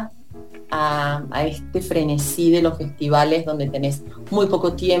acostumbrada a este frenesí de los festivales, donde tenés muy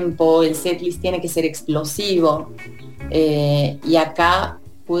poco tiempo, el setlist tiene que ser explosivo, y acá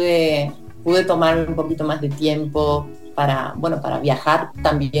pude tomar un poquito más de tiempo para viajar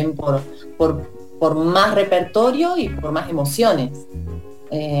también por más repertorio y por más emociones.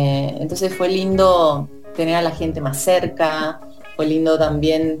 Entonces fue lindo tener a la gente más cerca, fue lindo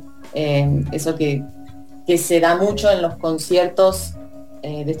también eso que se da mucho en los conciertos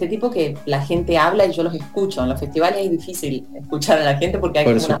de este tipo, que la gente habla y yo los escucho. En los festivales es difícil escuchar a la gente porque hay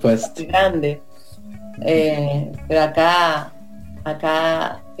como una cosa muy grande, pero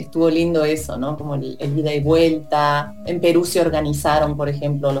acá estuvo lindo eso, ¿no? Como el ida y vuelta. En Perú se organizaron, por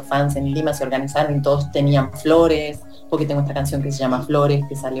ejemplo, los fans, en Lima se organizaron y todos tenían flores, porque tengo esta canción que se llama Flores,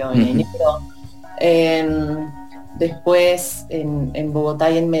 que salió en enero. Después en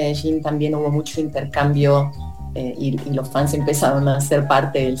Bogotá y en Medellín también hubo mucho intercambio, y los fans empezaron a ser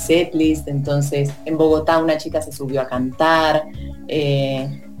parte del setlist. Entonces en Bogotá una chica se subió a cantar.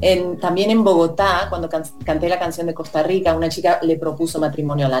 También en Bogotá, cuando canté la canción de Costa Rica, una chica le propuso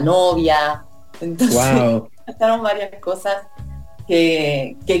matrimonio a la novia. Entonces pasaron varias cosas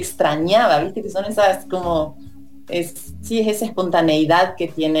que extrañaba, ¿viste? Que son esas como... es esa espontaneidad que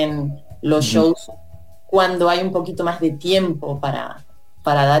tienen los shows cuando hay un poquito más de tiempo para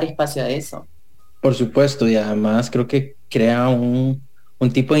dar espacio a eso. Por supuesto, y además creo que crea un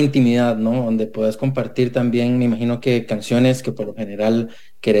tipo de intimidad, ¿no? Donde puedes compartir también, me imagino que canciones que por lo general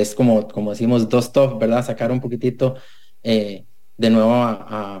querés, como decimos, dust off, ¿verdad? Sacar un poquitito de nuevo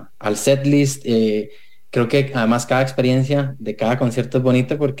al setlist. Creo que además cada experiencia de cada concierto es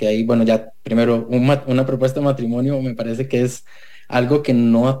bonita porque ahí, bueno, ya primero una propuesta de matrimonio me parece que es algo que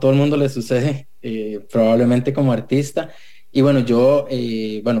no a todo el mundo le sucede, probablemente como artista. Y bueno,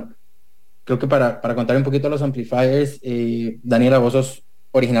 bueno, creo que para contar un poquito los amplifiers, Daniela, vos sos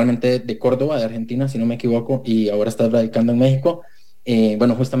originalmente de Córdoba, de Argentina, si no me equivoco, y ahora estás radicando en México.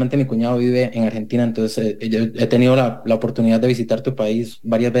 Bueno, justamente mi cuñado vive en Argentina, entonces yo he tenido la oportunidad de visitar tu país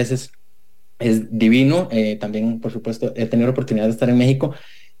varias veces. Es divino. También, por supuesto, he tenido la oportunidad de estar en México.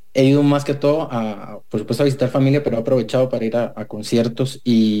 He ido más que todo por supuesto, a visitar familia, pero he aprovechado para ir a conciertos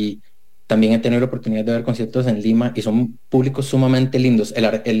y también he tenido la oportunidad de ver conciertos en Lima y son públicos sumamente lindos.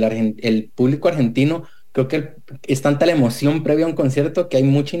 El público argentino, creo que es tanta la emoción previa a un concierto que hay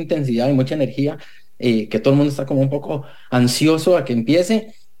mucha intensidad y mucha energía, que todo el mundo está como un poco ansioso a que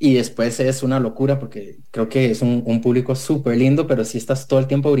empiece y después es una locura porque creo que es un público súper lindo, pero si estás todo el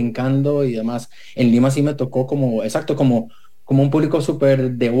tiempo brincando y demás. En Lima sí me tocó exacto, como un público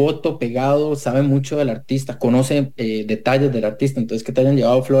súper devoto, pegado, sabe mucho del artista, conoce detalles del artista, entonces que te hayan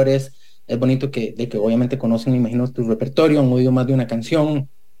llevado flores, es bonito de que obviamente conocen, me imagino, tu repertorio, han oído más de una canción,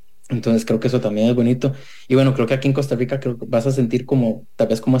 entonces creo que eso también es bonito. Y bueno, creo que aquí en Costa Rica creo que vas a sentir como, tal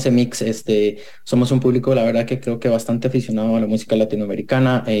vez como ese mix, somos un público, la verdad que creo que bastante aficionado a la música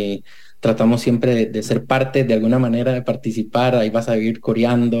latinoamericana, tratamos siempre de ser parte de alguna manera, de participar, ahí vas a vivir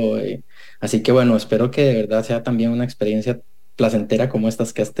coreando, así que bueno, espero que de verdad sea también una experiencia placentera como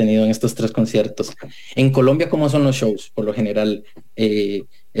estas que has tenido en estos 3 conciertos. En Colombia, ¿cómo son los shows? Por lo general,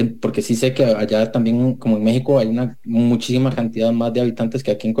 porque sí sé que allá también, como en México, hay una muchísima cantidad más de habitantes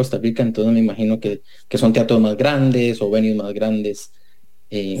que aquí en Costa Rica, entonces me imagino que son teatros más grandes o venues más grandes.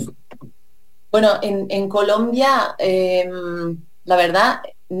 eh, Bueno, en Colombia, la verdad,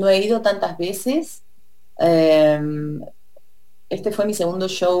 no he ido tantas veces. Este fue mi segundo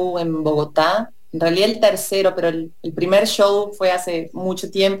show en Bogotá. En realidad el tercero, pero el primer show fue hace mucho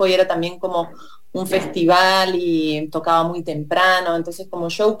tiempo y era también como un festival y tocaba muy temprano. Entonces como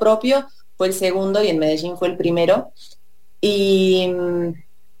show propio fue el segundo y en Medellín fue el primero. Y,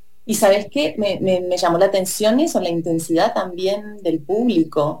 y ¿sabes qué? Me llamó la atención eso, la intensidad también del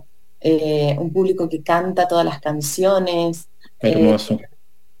público. Un público que canta todas las canciones. Hermoso.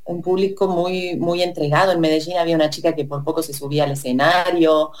 Un público muy, muy entregado. En Medellín había una chica que por poco se subía al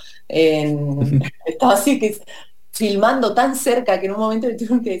escenario, estaba así que filmando tan cerca que en un momento le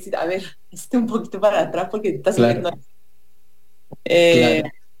tuvieron que decir, a ver, esté un poquito para atrás porque te estás Claro, subiendo. Eh,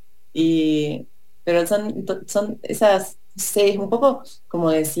 claro, y, pero son esas, no sé, es un poco,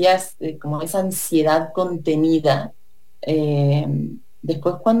 como decías, como esa ansiedad contenida. Eh,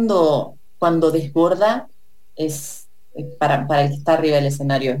 Después cuando desborda, para el que está arriba del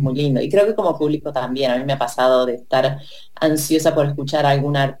escenario es muy lindo. Y creo que como público también, a mí me ha pasado de estar ansiosa por escuchar a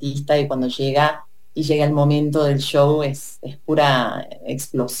algún artista y cuando llega el momento del show es pura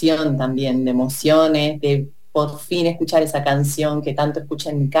explosión también de emociones, de por fin escuchar esa canción que tanto escuché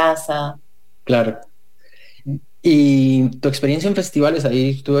en mi casa. claro. Y tu experiencia en festivales, ahí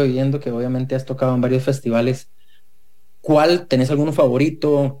estuve viendo que obviamente has tocado en varios festivales. ¿Cuál tenés alguno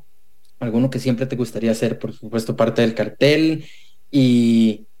favorito? ¿Alguno que siempre te gustaría hacer, por supuesto, parte del cartel?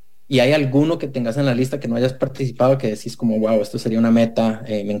 Y, y hay alguno que tengas en la lista que no hayas participado que decís como, wow, esto sería una meta,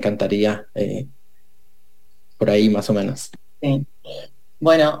 me encantaría, por ahí más o menos. Sí.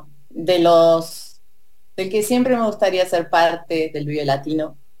 Bueno, del que siempre me gustaría ser parte del Vive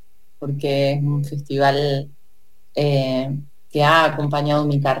Latino, porque es un festival eh, que ha acompañado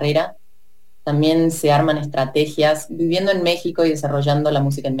mi carrera. También se arman estrategias, viviendo en México y desarrollando la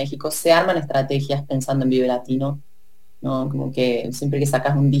música en México, se arman estrategias pensando en Vive Latino, ¿no? Como que siempre que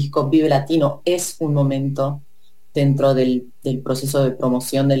sacas un disco, Vive Latino es un momento dentro del proceso de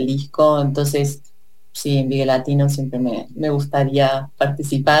promoción del disco. Entonces, sí, en Vive Latino siempre me gustaría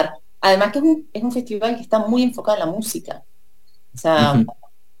participar. Además que es un festival que está muy enfocado en la música. O sea, Ujú,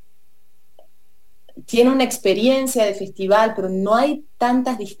 tiene una experiencia de festival, pero no hay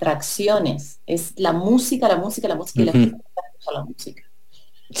tantas distracciones. Es la música, la música, la música y la gente ujú. escucha la música.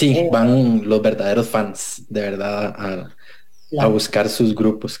 Sí, Eh, van los verdaderos fans, de verdad, a claro, buscar sus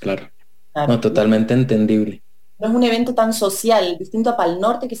grupos, claro. No, claro. totalmente entendible. No es un evento tan social, distinto a Pal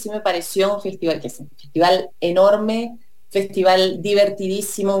Norte, que sí me pareció un festival, que es un festival enorme, festival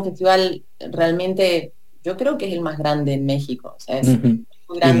divertidísimo, un festival realmente, yo creo que es el más grande en México. O sea, es Ujú.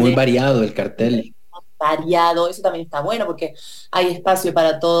 muy Y muy grande. variado el cartel. variado, eso también está bueno porque hay espacio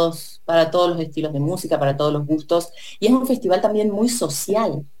para todos los estilos de música, para todos los gustos, y es un festival también muy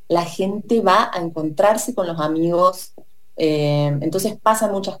social. La gente va a encontrarse con los amigos, entonces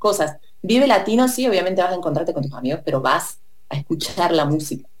pasan muchas cosas. Vive Latino, sí, obviamente vas a encontrarte con tus amigos, pero vas a escuchar la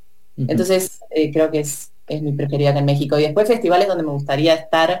música. Entonces, creo que es mi preferida acá en México. Y después festivales donde me gustaría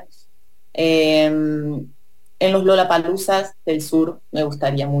estar, en los Lollapaloozas del sur, me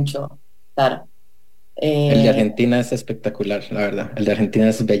gustaría mucho estar. El de Argentina es espectacular, la verdad. El de Argentina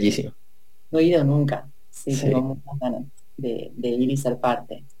es bellísimo. No he ido nunca, sí, Sí. tengo muchas ganas de ir y ser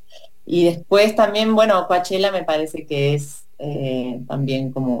parte. Y después también, bueno, Coachella me parece que es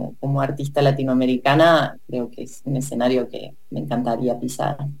también como artista latinoamericana, creo que es un escenario que me encantaría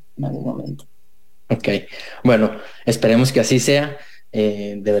pisar en algún momento. Ok, bueno, esperemos que así sea.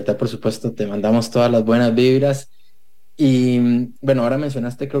 De verdad, por supuesto, te mandamos todas las buenas vibras. Y bueno, ahora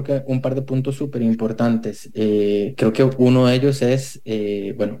mencionaste creo que un par de puntos súper importantes. Creo que uno de ellos es,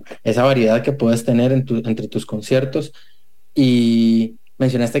 bueno, esa variedad que puedes tener entre tus conciertos, y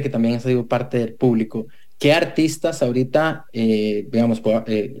mencionaste que también has sido parte del público. ¿Qué artistas ahorita, digamos,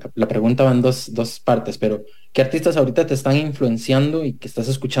 la pregunta va en dos partes, pero qué artistas ahorita te están influenciando y que estás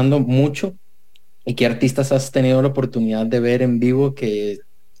escuchando mucho? ¿Y qué artistas has tenido la oportunidad de ver en vivo que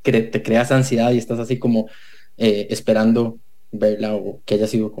te creas ansiedad y estás así como esperando verla, o que haya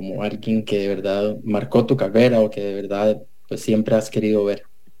sido como alguien que de verdad marcó tu carrera o que de verdad pues siempre has querido ver?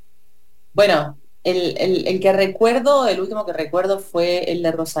 Bueno, el que recuerdo, el último que recuerdo fue el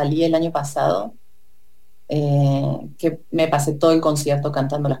de Rosalía el año pasado, que me pasé todo el concierto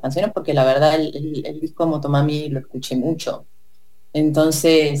cantando las canciones porque la verdad el disco Motomami lo escuché mucho.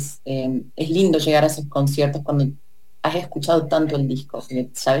 Entonces, es lindo llegar a esos conciertos cuando has escuchado tanto el disco, que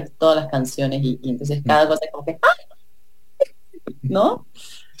sabes todas las canciones y entonces cada cosa es como que, ¡ah! ¿No?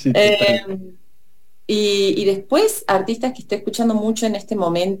 Sí, Eh, total. y después, artistas que estoy escuchando mucho en este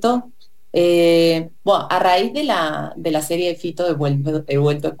momento, bueno, a raíz de la serie de Fito he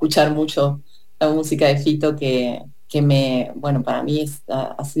vuelto a escuchar mucho la música de Fito bueno, para mí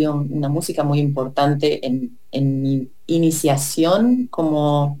ha sido una música muy importante en mi iniciación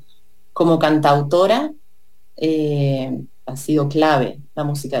como cantautora, ha sido clave la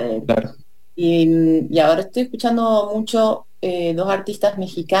música de él. Claro. Y ahora estoy escuchando mucho dos artistas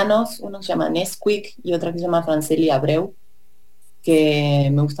mexicanos, uno se llama Nesquik y otra que se llama Franceli Abreu, que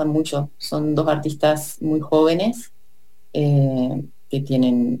me gustan mucho. Son dos artistas muy jóvenes, que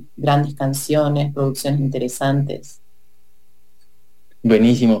tienen grandes canciones, producciones interesantes.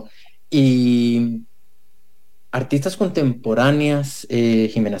 Buenísimo. Y artistas contemporáneas,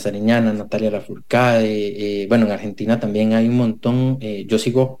 Jimena Sariñana, Natalia Lafourcade, bueno, en Argentina también hay un montón. Yo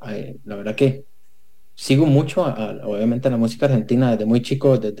sigo, la verdad que sigo mucho, obviamente, a la música argentina desde muy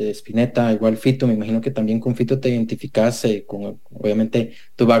chico, desde Spinetta, igual Fito. Me imagino que también con Fito te identificas con, obviamente,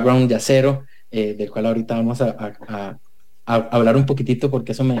 tu background de acero, del cual ahorita vamos a hablar un poquitito,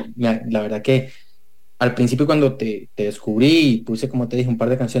 porque eso la verdad que al principio cuando te descubrí y puse, como te dije, un par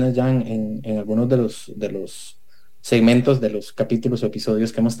de canciones ya en algunos de los segmentos, de los capítulos o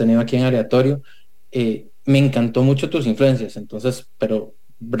episodios que hemos tenido aquí en Aleatorio, me encantó mucho tus influencias. Entonces, pero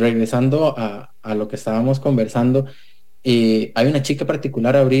regresando a lo que estábamos conversando, hay una chica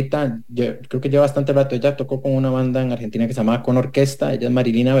particular ahorita, yo creo que lleva bastante rato. Ella tocó con una banda en Argentina que se llama Con Orquesta. Ella es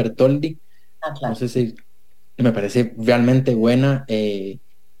Marilina Bertoldi. Ah, No claro. sé si me parece realmente buena.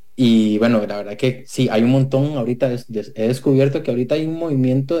 Y bueno, la verdad que sí, hay un montón ahorita. He descubierto que ahorita hay un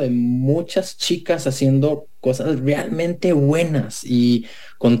movimiento de muchas chicas haciendo cosas realmente buenas, y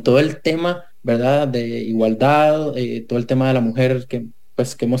con todo el tema, ¿verdad?, de igualdad, todo el tema de la mujer que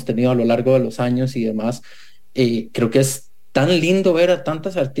hemos tenido a lo largo de los años y demás. Creo que es tan lindo ver a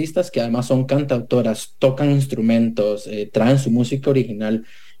tantas artistas que además son cantautoras, tocan instrumentos, traen su música original.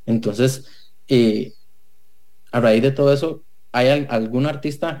 Entonces, a raíz de todo eso, ¿hay algún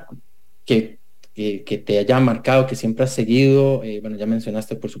artista que, que te haya marcado, que siempre has seguido? Bueno, ya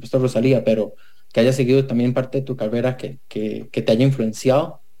mencionaste, por supuesto, Rosalía, pero que haya seguido también parte de tu carrera, que te haya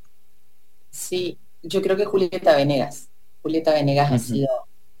influenciado. Sí, yo creo que Julieta Venegas. Julieta Venegas ha Ujú. sido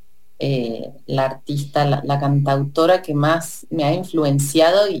la artista, la cantautora que más me ha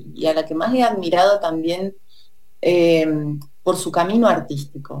influenciado y a la que más he admirado también, eh, por su camino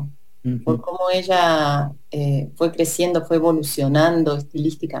artístico, por Ujú. cómo ella fue creciendo, fue evolucionando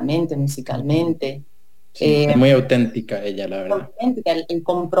estilísticamente, musicalmente. Sí, Eh, es muy auténtica ella, la verdad. Obviamente, el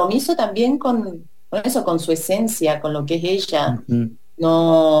compromiso también con eso, con su esencia, con lo que es ella. Ujú.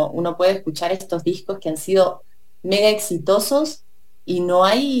 No, uno puede escuchar estos discos que han sido mega exitosos y no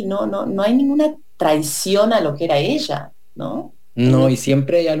hay ninguna traición a lo que era ella, ¿no? No, y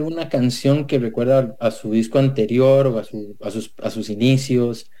siempre hay alguna canción que recuerda a su disco anterior o a sus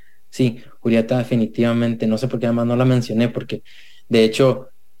inicios. Sí, Julieta definitivamente, no sé por qué además no la mencioné, porque de hecho,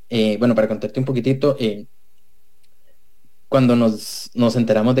 bueno, para contarte un poquitito, cuando nos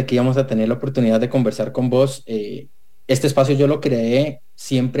enteramos de que íbamos a tener la oportunidad de conversar con vos, este espacio yo lo creé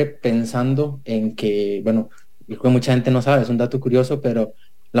siempre pensando en que, bueno, yo creo que mucha gente no sabe, es un dato curioso, pero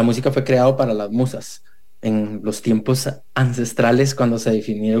la música fue creada para las musas en los tiempos ancestrales cuando se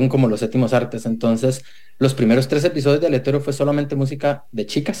definieron como los séptimos artes. Entonces, los primeros 3 episodios de Aleatorio fue solamente música de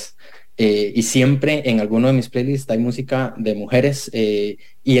chicas, y siempre en alguno de mis playlists hay música de mujeres,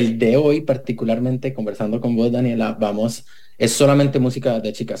 y el de hoy particularmente, conversando con vos, Daniela, es solamente música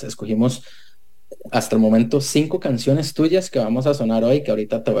de chicas. Escogimos hasta el momento 5 canciones tuyas que vamos a sonar hoy, que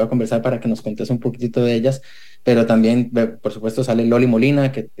ahorita te voy a conversar para que nos contes un poquitito de ellas, pero también, por supuesto, sale Loli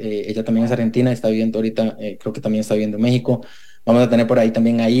Molina, que ella también es argentina, está viviendo ahorita, creo que también está viviendo en México. Vamos a tener por ahí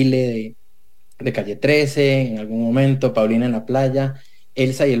también a Ile de Calle 13 en algún momento, Paulina en la playa,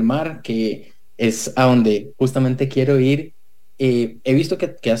 Elsa y el mar, que es a donde justamente quiero ir. He visto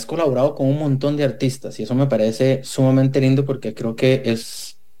que has colaborado con un montón de artistas y eso me parece sumamente lindo porque creo que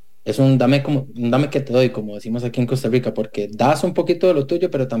es un dame que te doy, como decimos aquí en Costa Rica, porque das un poquito de lo tuyo,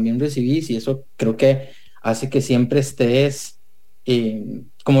 pero también recibís, y eso creo que hace que siempre estés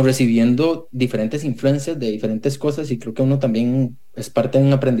como recibiendo diferentes influencias de diferentes cosas, y creo que uno también es parte de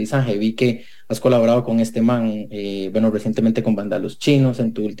un aprendizaje. Vi que has colaborado con este man, bueno, recientemente con Banda Los Chinos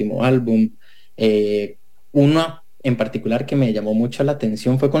en tu último álbum. Uno en particular que me llamó mucho la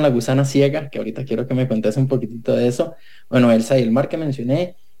atención fue con La Gusana Ciega, que ahorita quiero que me contes un poquitito de eso. Bueno, Elsa y el mar que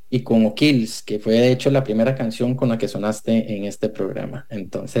mencioné, y con O'Kills, que fue de hecho la primera canción con la que sonaste en este programa.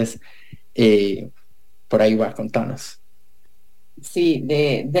 Entonces, por ahí va, contanos. Sí,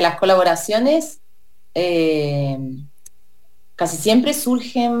 de las colaboraciones, casi siempre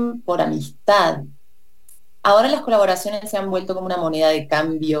surgen por amistad. Ahora las colaboraciones se han vuelto como una moneda de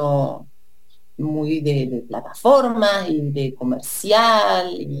cambio muy de plataformas y de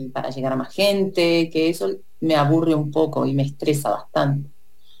comercial y para llegar a más gente, que eso me aburre un poco y me estresa bastante.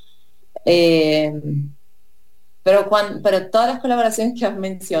 Eh, pero todas las colaboraciones que has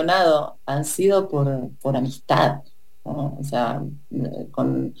mencionado han sido por amistad, ¿no? O sea,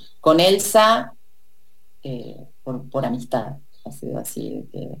 con Elsa, por amistad, ha sido así.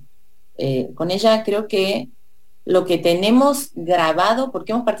 Con ella creo que lo que tenemos grabado,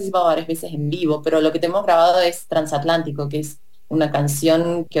 porque hemos participado varias veces en vivo, pero lo que tenemos grabado es Transatlántico, que es una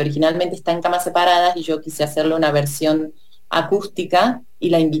canción que originalmente está en camas separadas y yo quise hacerle una versión acústica y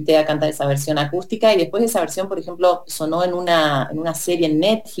la invité a cantar esa versión acústica, y después esa versión, por ejemplo, sonó en una serie en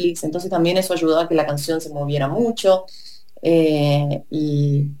Netflix, entonces también eso ayudó a que la canción se moviera mucho,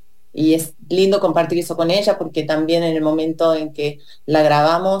 y es lindo compartir eso con ella porque también en el momento en que la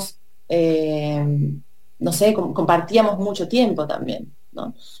grabamos, no sé, compartíamos mucho tiempo también,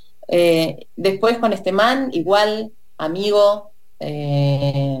 ¿no? Después con este man, igual, amigo,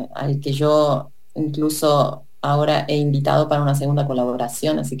 al que yo incluso ahora he invitado para una segunda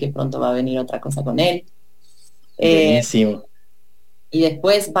colaboración, así que pronto va a venir otra cosa con él. Buenísimo. Y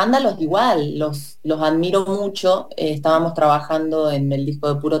después, vándalos igual, los admiro mucho. Estábamos trabajando en el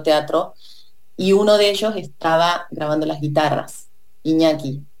disco de Puro Teatro y uno de ellos estaba grabando las guitarras.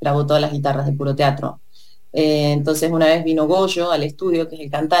 Iñaki grabó todas las guitarras de Puro Teatro. Entonces una vez vino Goyo al estudio, que es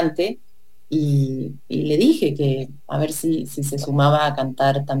el cantante, y le dije que a ver si se sumaba a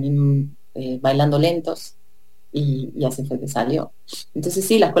cantar también Bailando Lentos, y así fue que salió. Entonces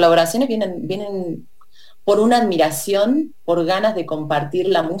sí, las colaboraciones vienen por una admiración, por ganas de compartir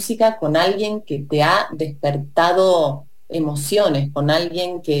la música con alguien que te ha despertado emociones, con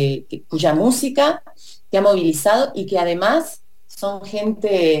alguien cuya música te ha movilizado y que además son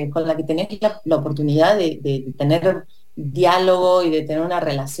gente con la que tenés la oportunidad de tener diálogo y de tener una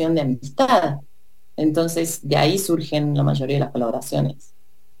relación de amistad. Entonces, de ahí surgen la mayoría de las colaboraciones.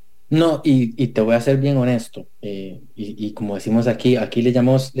 No, y te voy a ser bien honesto, y como decimos aquí le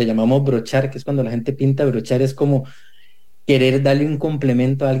llamamos brochar, que es cuando la gente pinta. Brochar es como querer darle un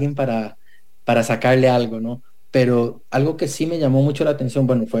complemento a alguien para sacarle algo, ¿no? Pero algo que sí me llamó mucho la atención,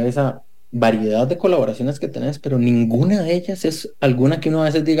 bueno, fue esa variedad de colaboraciones que tenés, pero ninguna de ellas es alguna que uno a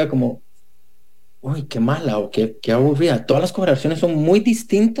veces diga como, uy, qué mala o qué aburrida. Todas las colaboraciones son muy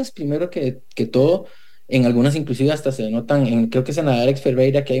distintas, primero que todo. En algunas inclusive hasta se notan, creo que es en la de Alex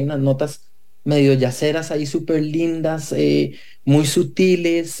Ferreira, que hay unas notas medio yaceras ahí súper lindas, muy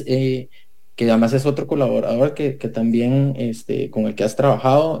sutiles, que además es otro colaborador que también con el que has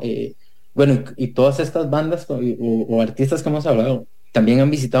trabajado. Bueno, y todas estas bandas o artistas que hemos hablado también han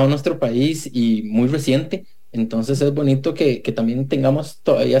visitado nuestro país, y muy reciente Entonces es bonito que también tengamos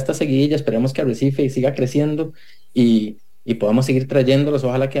todavía esta seguidilla, esperemos que Arrecife siga creciendo y podamos seguir trayéndolos,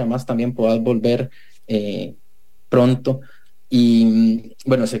 ojalá que además también puedas volver pronto. Y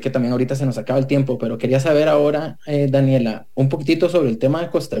bueno, sé que también ahorita se nos acaba el tiempo, pero quería saber ahora, Daniela, un poquitito sobre el tema de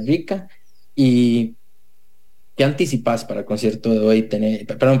Costa Rica y qué anticipas para el concierto de hoy,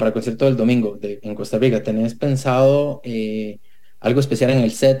 perdón, para el concierto del domingo en Costa Rica. ¿Tenés pensado algo especial en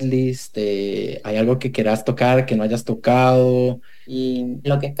el setlist? ¿Hay algo que quieras tocar que no hayas tocado? Y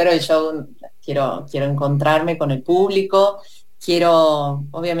lo que espero del show, quiero encontrarme con el público, quiero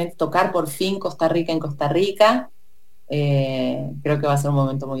obviamente tocar por fin Costa Rica en Costa Rica. Creo que va a ser un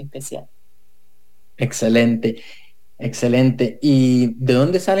momento muy especial. Excelente, excelente. ¿Y de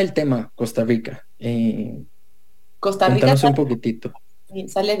dónde sale el tema Costa Rica? Costa Rica Cuéntanos un poquitito.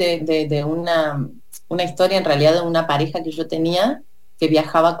 sale de una historia en realidad de una pareja que yo tenía que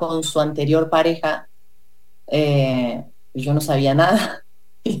viajaba con su anterior pareja. Yo no sabía nada.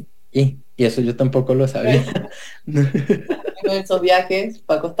 Y eso yo tampoco lo sabía. Uno de esos viajes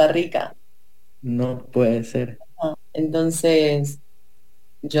fue a Costa Rica. No puede ser. Entonces,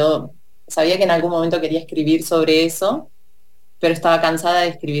 yo sabía que en algún momento quería escribir sobre eso, pero estaba cansada de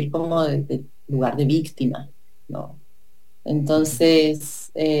escribir como de lugar de víctima, ¿no?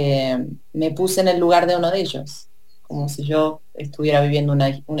 Entonces, me puse en el lugar de uno de ellos, como si yo estuviera viviendo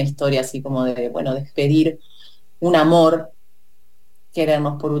una historia así como de, bueno, despedir un amor,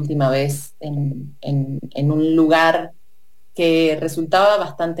 querernos por última vez en un lugar que resultaba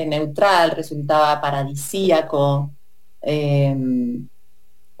bastante neutral, resultaba paradisíaco, eh,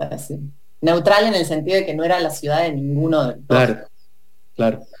 así. Neutral en el sentido de que no era la ciudad de ninguno de los dos. Claro,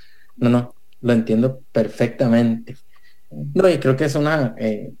 claro. No, lo entiendo perfectamente. No, y creo que es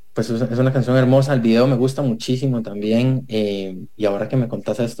pues es una canción hermosa, el video me gusta muchísimo también, y ahora que me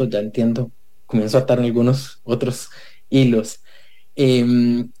contás esto ya entiendo, comienzo a atar algunos otros hilos.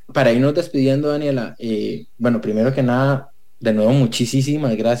 Para irnos despidiendo, Daniela, bueno, primero que nada, de nuevo,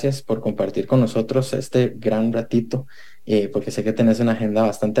 muchísimas gracias por compartir con nosotros este gran ratito, porque sé que tenés una agenda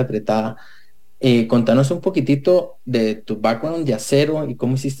bastante apretada. Contanos un poquitito de tu background yacero y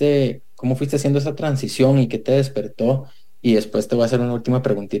cómo fuiste haciendo esa transición y qué te despertó. Y después te voy a hacer una última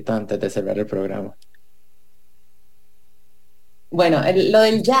preguntita antes de cerrar el programa. Bueno, lo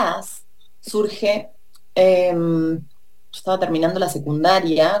del jazz surge, yo estaba terminando la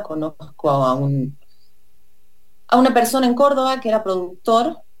secundaria, conozco a una persona en Córdoba que era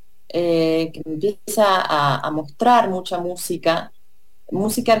productor, que me empieza a mostrar mucha música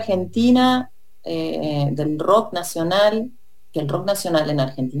argentina, del rock nacional, que el rock nacional en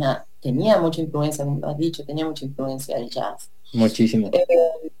Argentina tenía mucha influencia, como lo has dicho, tenía mucha influencia del jazz. Muchísimo.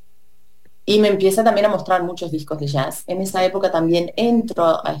 Y me empieza también a mostrar muchos discos de jazz. En esa época también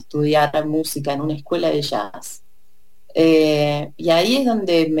entro a estudiar música en una escuela de jazz. Y ahí es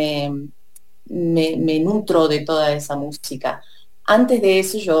donde me nutro de toda esa música. Antes de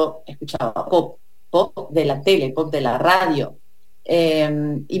eso yo escuchaba pop de la tele, pop de la radio.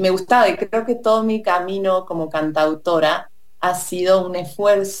 Y me gustaba, y creo que todo mi camino como cantautora ha sido un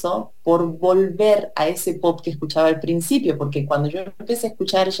esfuerzo por volver a ese pop que escuchaba al principio, porque cuando yo empecé a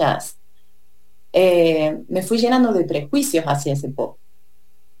escuchar jazz, me fui llenando de prejuicios hacia ese pop,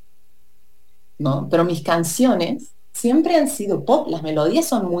 ¿no? Pero mis canciones siempre han sido pop, las melodías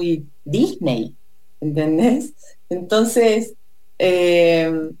son muy Disney, ¿entendés? Entonces,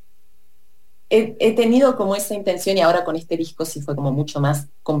 he tenido como esa intención, y ahora con este disco sí fue como mucho más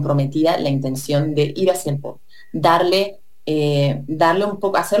comprometida la intención de ir hacia el pop, darle un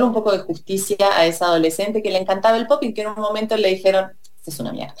poco, hacerle un poco de justicia a esa adolescente que le encantaba el pop y que en un momento le dijeron, esto es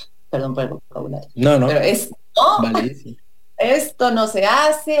una mierda, perdón por el vocabulario. No. Pero esto no se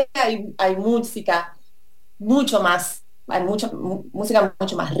hace, hay música mucho más, hay música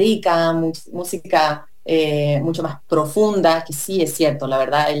mucho más rica, música mucho más profunda, que sí es cierto, la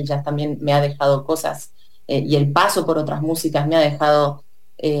verdad, el jazz también me ha dejado cosas, y el paso por otras músicas me ha dejado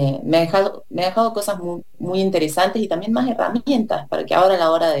cosas muy, muy interesantes y también más herramientas para que ahora a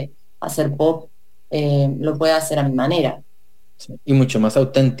la hora de hacer pop lo pueda hacer a mi manera. Sí, y mucho más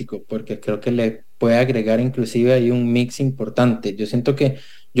auténtico, porque creo que le puede agregar inclusive ahí un mix importante. Yo siento que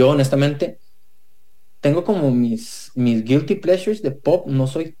yo honestamente tengo como mis guilty pleasures de pop, no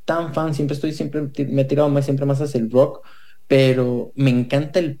soy tan fan, me he tirado siempre más hacia el rock, pero me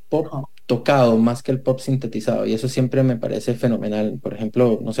encanta el pop tocado más que el pop sintetizado y eso siempre me parece fenomenal. Por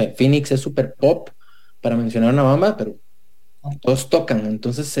ejemplo, no sé, Phoenix es super pop, para mencionar una banda, pero todos tocan,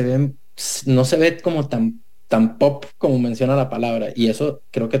 entonces no se ve como tan pop como menciona la palabra, y eso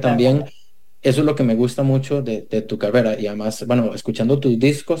creo que también eso es lo que me gusta mucho de tu carrera. Y además, bueno, escuchando tus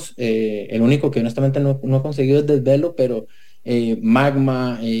discos, el único que honestamente no he conseguido es Desvelo, pero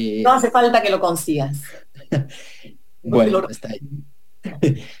Magma. No hace falta que lo consigas. Bueno, está ahí.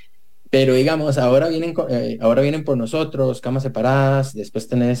 Pero digamos, ahora vienen por nosotros, camas separadas, después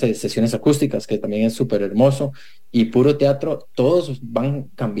tenés sesiones acústicas, que también es súper hermoso, y puro teatro, todos van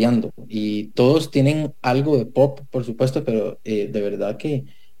cambiando y todos tienen algo de pop, por supuesto, pero de verdad que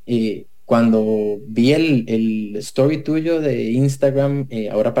cuando vi el story tuyo de Instagram,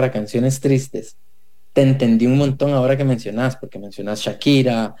 ahora para canciones tristes, te entendí un montón ahora que mencionas, porque mencionas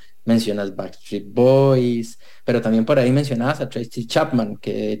Shakira, mencionas Backstreet Boys, pero también por ahí mencionabas a Tracy Chapman,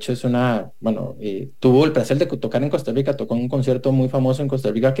 que de hecho es tuvo el placer de tocar en Costa Rica, tocó en un concierto muy famoso en Costa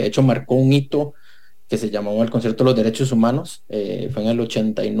Rica, que de hecho marcó un hito que se llamó el Concierto de los Derechos Humanos, fue en el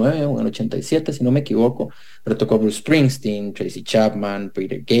 89 o en el 87, si no me equivoco, pero tocó Bruce Springsteen, Tracy Chapman,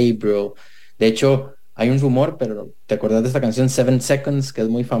 Peter Gabriel. De hecho, hay un rumor, pero ¿te acuerdas de esta canción 7 Seconds, que es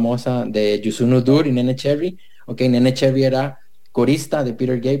muy famosa, de Youssou N'Dour y Nene Cherry? Ok, Nene Cherry era corista de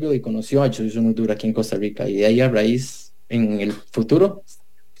Peter Gabriel y conoció a Youssou N'Dour aquí en Costa Rica, y de ahí a raíz, en el futuro,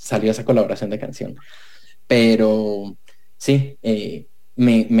 salió esa colaboración de canción. Pero sí,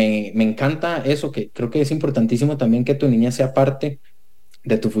 me encanta eso, que creo que es importantísimo también que tu niña sea parte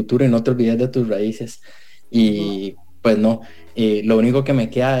de tu futuro y no te olvides de tus raíces. Y pues no, lo único que me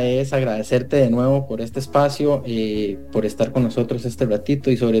queda es agradecerte de nuevo por este espacio, por estar con nosotros este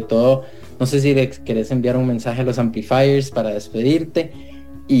ratito, y sobre todo, no sé si querés enviar un mensaje a los Amplifiers para despedirte.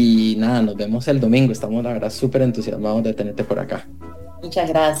 Y nada, nos vemos el domingo. Estamos, la verdad, súper entusiasmados de tenerte por acá. Muchas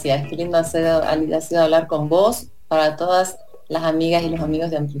gracias, qué lindo ha sido hablar con vos. Para todas las amigas y los amigos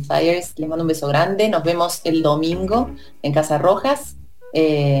de Amplifiers, les mando un beso grande. Nos vemos el domingo en Casa Rojas.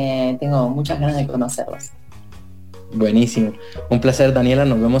 Tengo muchas ganas de conocerlos. Buenísimo, un placer, Daniela,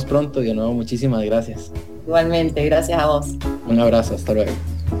 nos vemos pronto y de nuevo muchísimas gracias. Igualmente, gracias a vos. Un abrazo, hasta luego.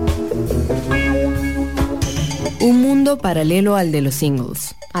 Un mundo paralelo al de los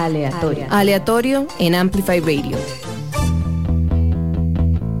singles. Aleatorio en Amplify Radio.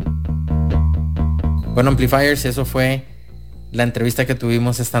 Bueno, Amplifiers, eso fue la entrevista que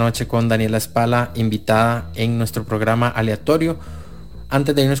tuvimos esta noche con Daniela Spalla, invitada en nuestro programa Aleatorio.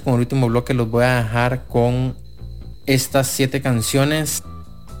 Antes de irnos con el último bloque, los voy a dejar con estas 7 canciones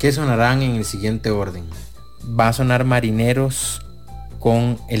que sonarán en el siguiente orden. Va a sonar Marineros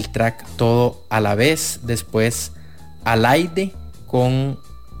con el track Todo a la Vez, después Alaide con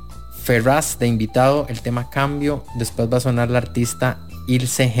Ferraz de invitado, el tema Cambio, después va a sonar la artista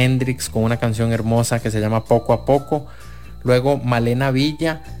Ilse Hendrix con una canción hermosa que se llama Poco a Poco, luego Malena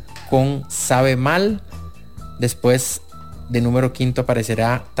Villa con Sabe Mal, después de número 5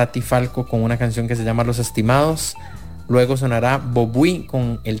 aparecerá Tati Falco con una canción que se llama Los Estimados, luego sonará Bobui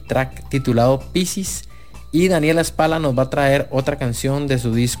con el track titulado Piscis, y Daniela Spalla nos va a traer otra canción de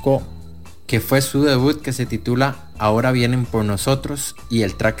su disco que fue su debut, que se titula Ahora Vienen por Nosotros, y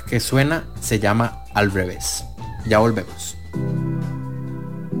el track que suena se llama Al Revés. Ya volvemos.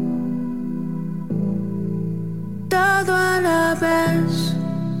 Todo a la vez,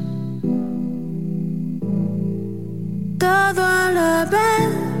 todo a la vez,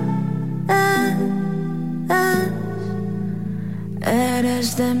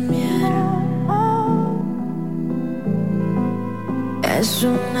 eres de miel, es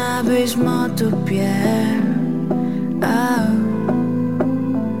un abismo tu piel.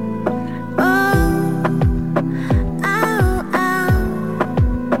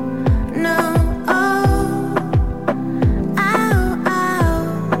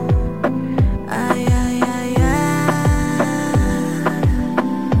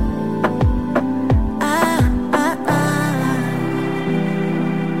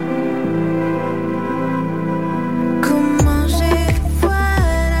 Como si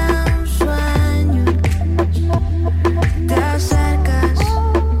fuera un sueño, te hace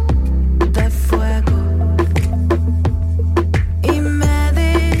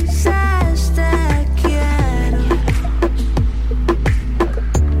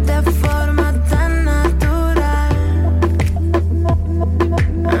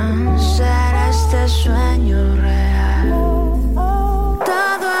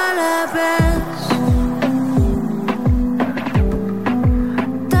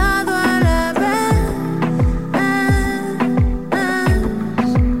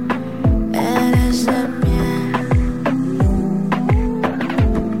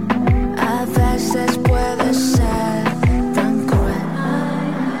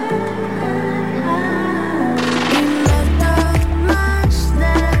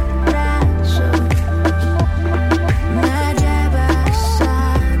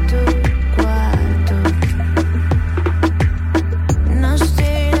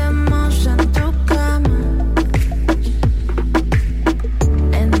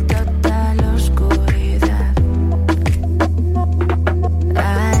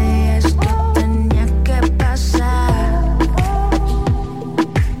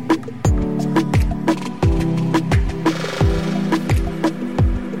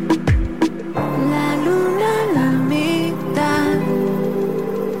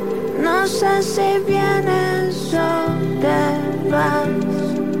No sé si vienes o te vas.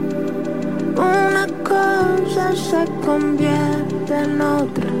 Una cosa se convierte en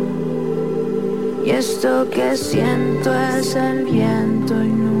otra. Y esto que siento es el viento y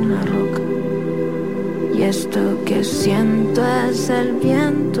no una roca. Y esto que siento es el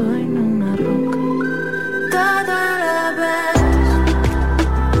viento y no una roca. Cada la vez.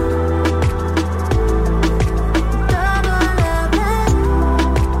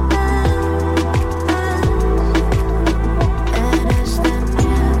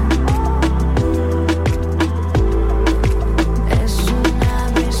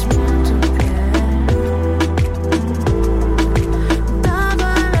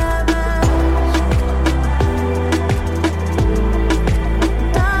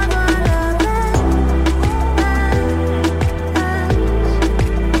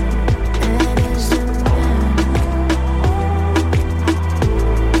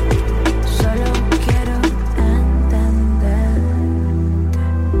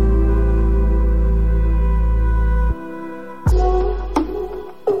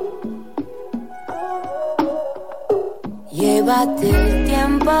 Llévate el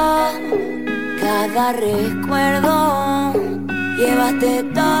tiempo, cada recuerdo, llévate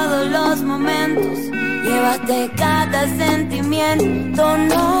todos los momentos, llévate cada sentimiento,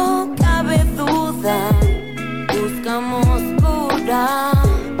 no cabe duda, buscamos cura,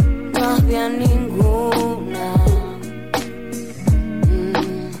 no había ninguna.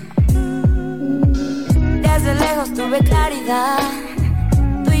 Desde lejos tuve claridad,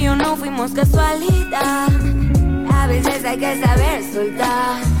 tú y yo no fuimos casualidad. A veces hay que saber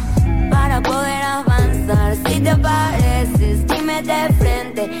soltar para poder avanzar. Si te pareces, dime de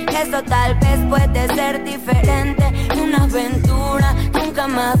frente que esto tal vez puede ser diferente. Una aventura nunca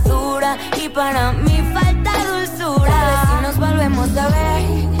madura y para mí falta dulzura. Tal vez si nos volvemos a ver,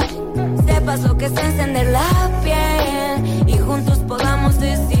 sepas lo que es encender la piel y juntos podamos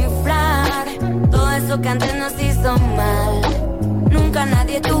descifrar todo eso que antes nos hizo mal. Nunca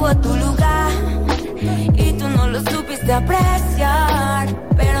nadie tuvo tu lugar y tú no lo supiste apreciar,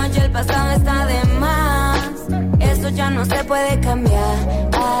 pero ya el pasado está de más. Eso ya no se puede cambiar.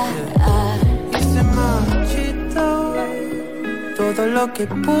 Y se marchitó todo lo que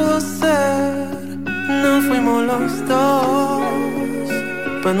pudo ser. No fuimos los dos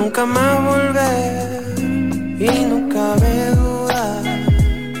para nunca más volver. Y no cabe duda,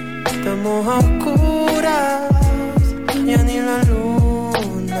 estamos a oscuras, ya ni la luna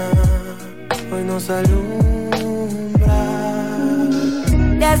hoy nos alumbra.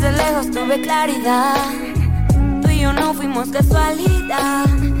 Desde lejos tuve claridad, tú y yo no fuimos casualidad.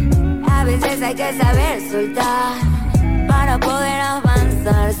 A veces hay que saber soltar para poder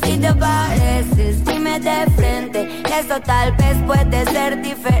avanzar. Si te pareces, dime de frente que esto tal vez puede ser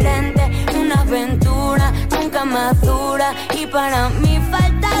diferente. Una aventura nunca madura y para mí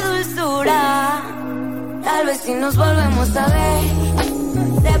falta dulzura. Tal vez si nos volvemos a ver,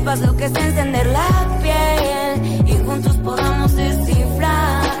 sepas lo que es encender la piel y juntos podamos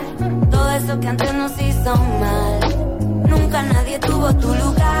descifrar todo eso que antes nos hizo mal. Nunca nadie tuvo tu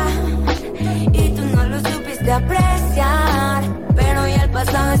lugar y tú no lo supiste apreciar, pero ya el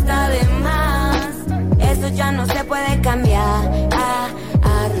pasado está de más. Eso ya no se puede cambiar.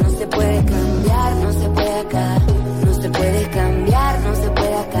 No se puede cambiar, no se puede acá. No se puede cambiar, no se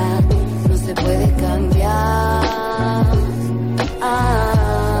puede acá. No se puede cambiar.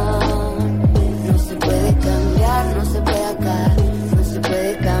 No se puede cambiar, no se puede acá. No se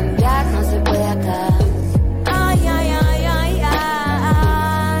puede cambiar, no se puede acá. Ay, ay, ay, ay,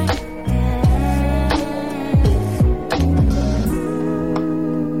 ay.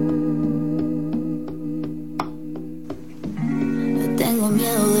 Tengo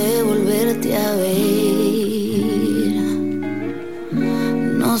miedo de volverte a ver.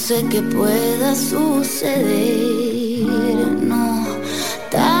 No sé qué pueda suceder. No,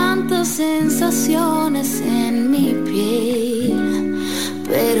 tantas sensaciones en mi piel,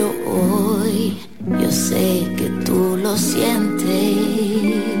 pero hoy yo sé que tú lo sientes.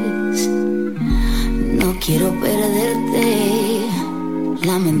 No quiero perderte,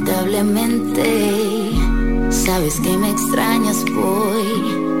 lamentablemente. Sabes que me extrañas,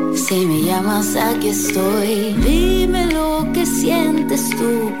 voy. Si me llamas, aquí estoy. Dime lo que sientes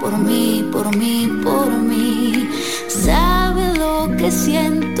tú por mí, por mí, por mí. Sabes lo que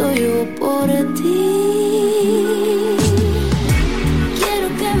siento yo por ti. Quiero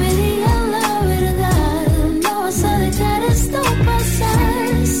que me digas la verdad. No vas a dejar esto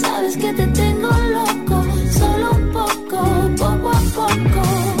pasar. Sabes que te tengo loco, solo un poco, poco a poco.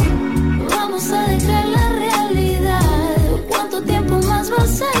 Vamos a dejar la realidad. ¿Cuánto tiempo más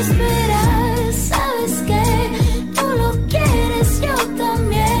vas a esperar?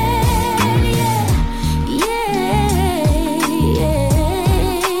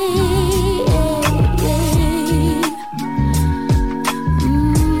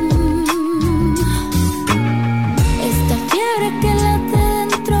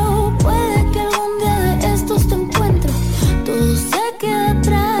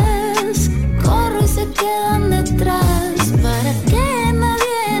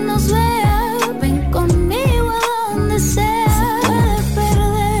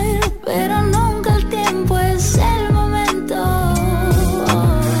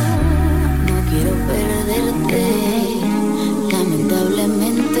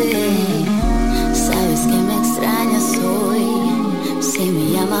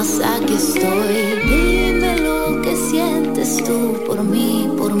 estoy. Dime lo que sientes tú por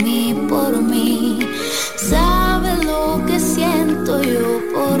mí, por mí, por mí. Sabes lo que siento yo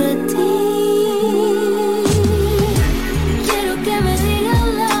por ti. Quiero que me digas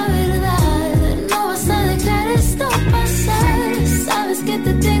la verdad, no vas a dejar esto pasar. Sabes que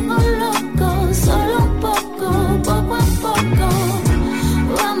te tengo loco, solo un poco, poco a poco.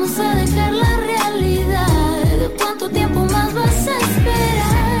 Vamos a dejar la realidad. ¿Cuánto tiempo más vas a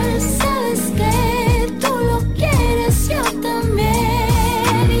esperar? Sabes que tú lo quieres, yo también.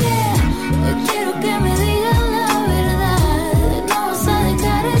 Yeah. Quiero que me digas la verdad, no vas a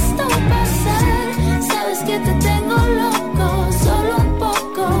dejar esto pasar. Sabes que te tengo loco, solo un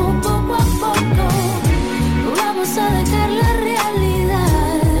poco, poco a poco. Vamos a dejar la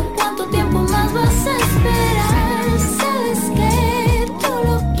realidad. ¿Cuánto tiempo más vas a esperar? Sabes que tú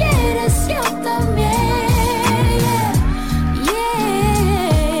lo quieres, yo también.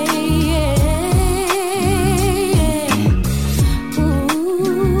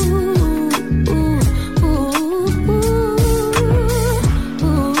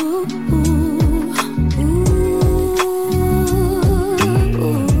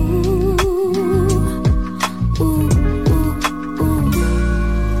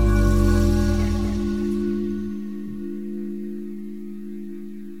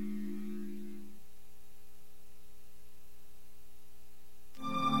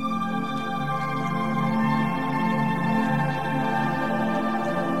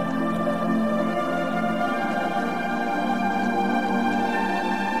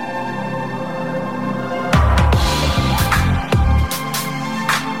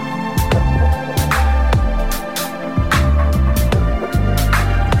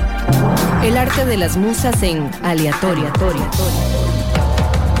 El arte de las musas en Aleatoria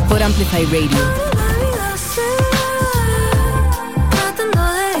por Amplify Radio. Tratando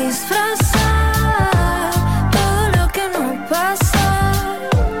de disfrazar todo lo que no pasa.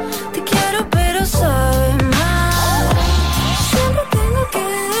 Te quiero pero sabe mal. Siempre tengo que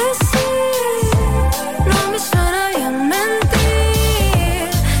decir, no me suena bien mentir.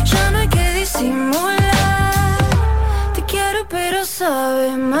 Ya no hay que disimular. Te quiero pero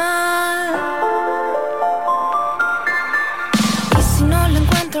sabe mal.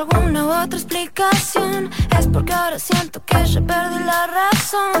 Alguna u otra explicación, es porque ahora siento que ya perdí la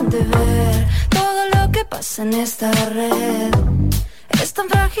razón de ver todo lo que pasa en esta red. Es tan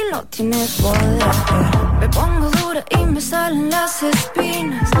frágil, no tiene poder. Me pongo dura y me salen las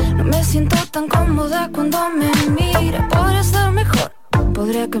espinas. No me siento tan cómoda cuando me mira. Podría estar mejor,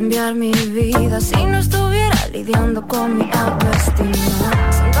 podría cambiar mi vida si no estuviera lidiando con mi autoestima.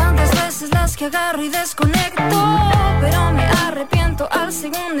 Son tantas veces las que agarro y desconecto, pero me arrepiento al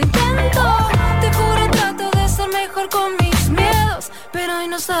segundo intento. Te juro, trato de ser mejor con mis miedos, pero hoy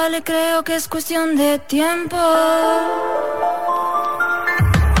no sale, creo que es cuestión de tiempo.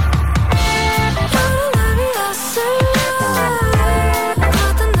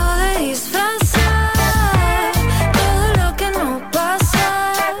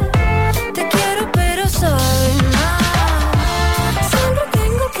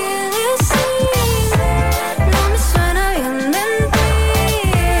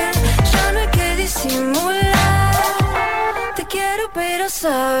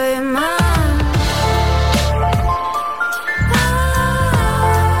 Sabe mal.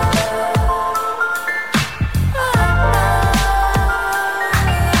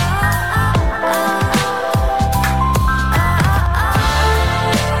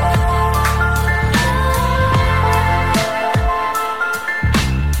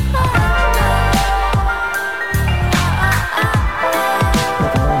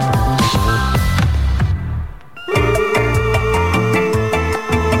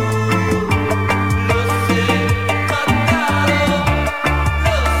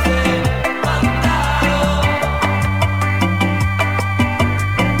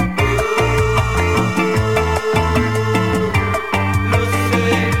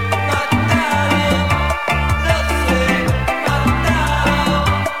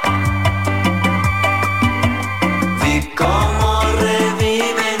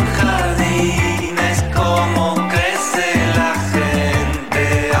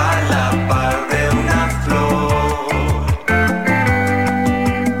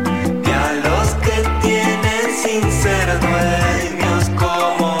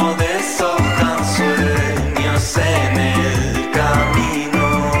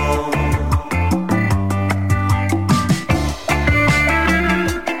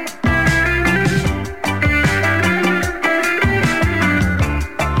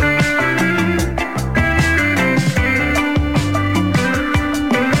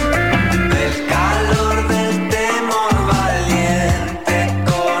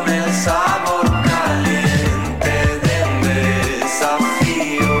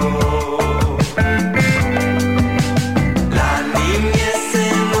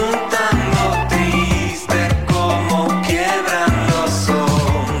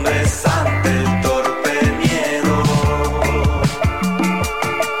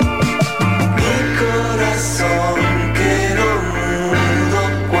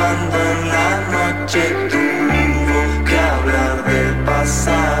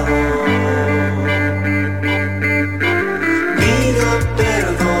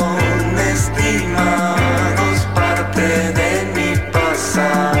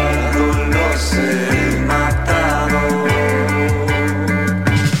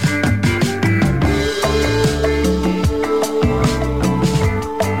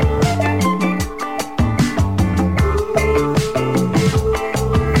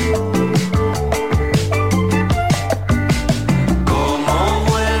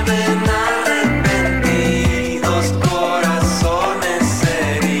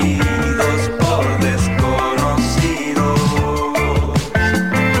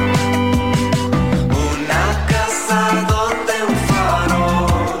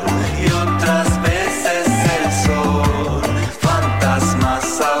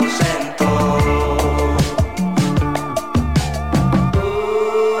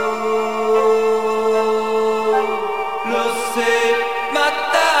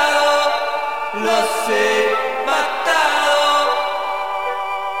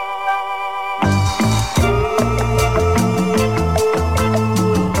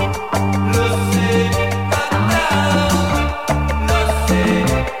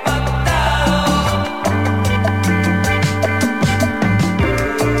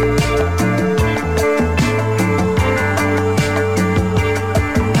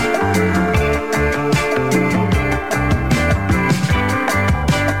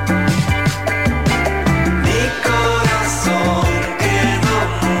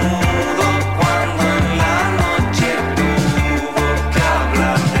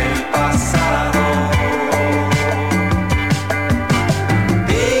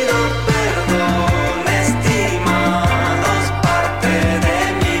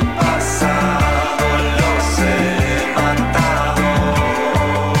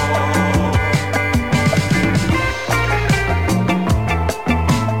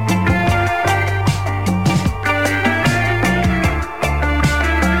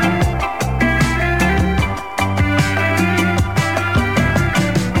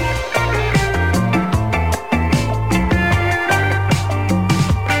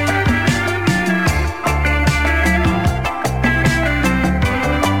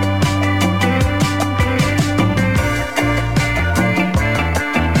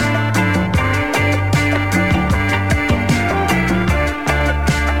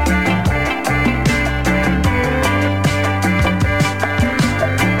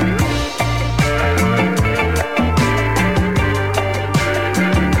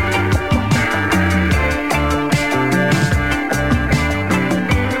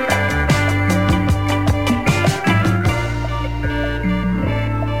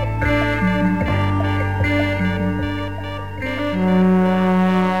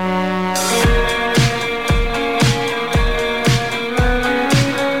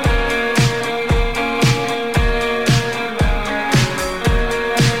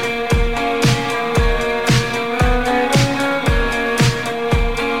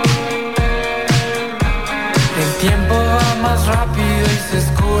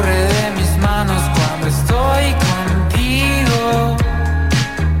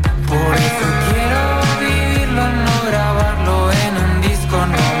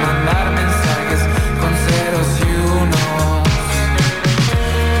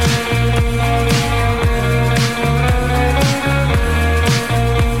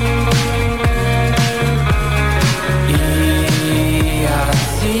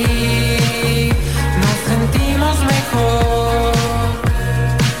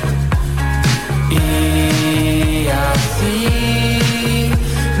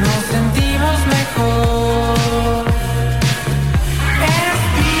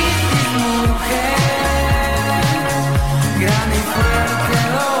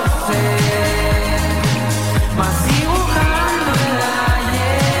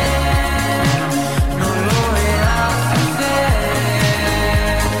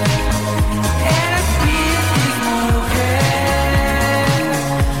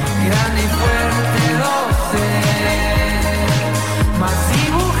 más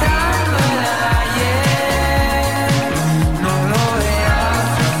dibujando el ayer, no lo verás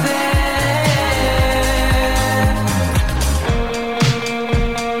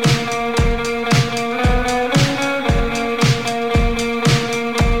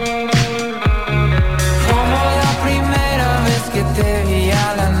como la primera vez que te vi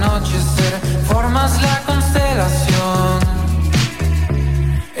al anochecer, formas la constelación.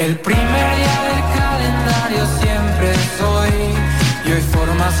 El primer día del calendario siempre es hoy, y hoy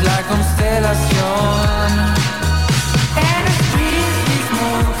formas la constelación. Eres Piscis,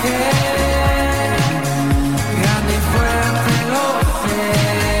 mujer, grande y fuerte lo sé,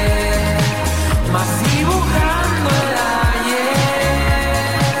 mas dibujando el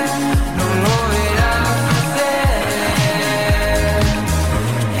ayer, no lo verás suceder.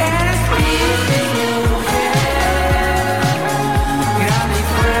 Eres Piscis, mujer, grande y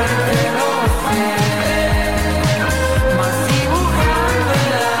fuerte lo sé, mas dibujando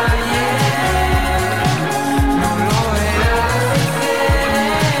el ayer, no lo verás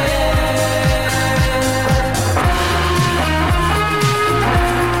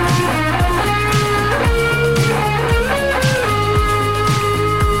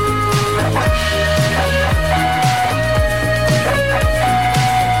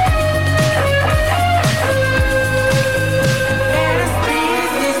Eres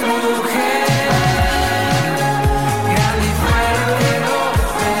Piscis, mujer, grande y fuerte lo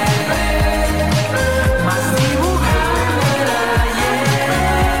sé, mas dibujando el ayer,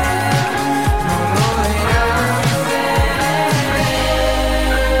 no lo verás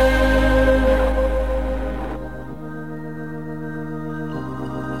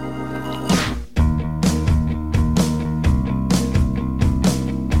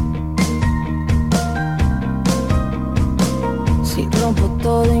Si rompo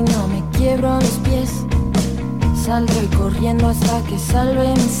todo y no me quiebro los pies, saldré corriendo hasta que salve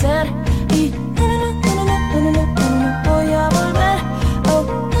mi ser. Y voy a volver. Oh,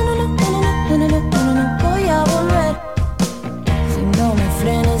 voy a volver. Si no me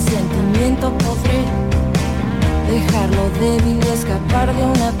frena el sentimiento, podré dejarlo débil y escapar de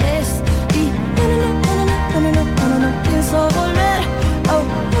una vez. Y pienso volver. Oh,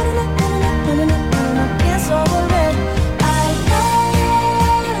 pienso volver. Ay,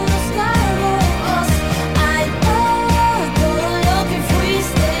 los cargos. Ay, todo lo que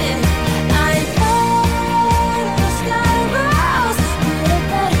fuiste. Ay, los cargos. Quiero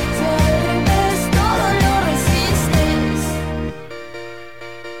ver si al revés todo lo resistes.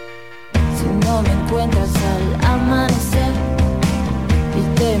 Si no me encuentras al amanecer y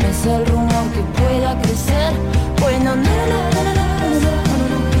temes el rumor que pueda crecer, bueno,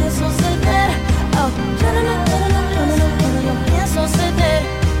 no pienso ceder. Oh, no pienso ceder.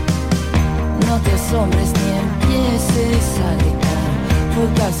 No te asombres ni empieces a gritar, fue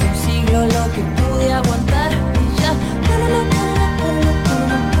casi un siglo lo que pude aguantar. Y ya no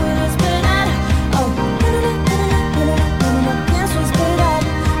puedo esperar. Oh, no pienso esperar.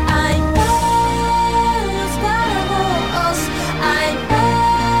 Ay, los cargos. Ay,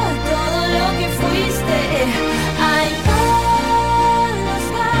 todo lo que fuiste. Ay, los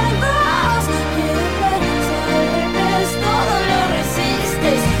cargos. Quiero ver si al revés todo lo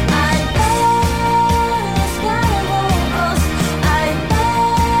resistes. Ay, los cargos. Ay,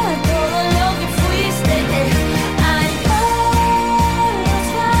 todo lo que fuiste. Ay, los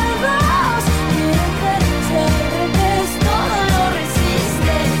cargos. Quiero ver si al revés todo lo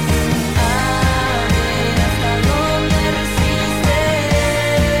resistes. A ver hasta dónde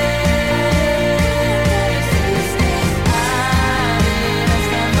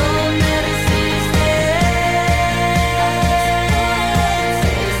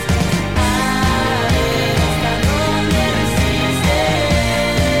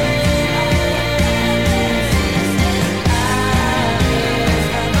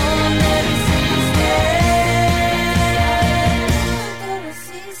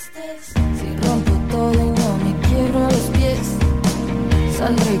Si rompo todo y no me quiebro los pies,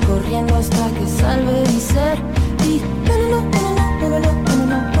 saldré corriendo hasta que salve mi ser. Y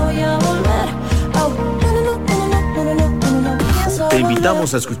voy a volver. Oh, pienso Te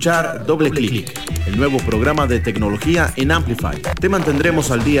invitamos a escuchar Doble Clic, el nuevo programa de tecnología en Amplify. Te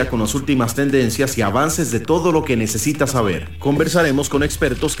mantendremos al día con las últimas tendencias y avances de todo lo que necesitas saber. Conversaremos con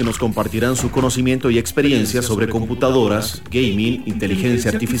expertos que nos compartirán su conocimiento y experiencia sobre computadoras, gaming,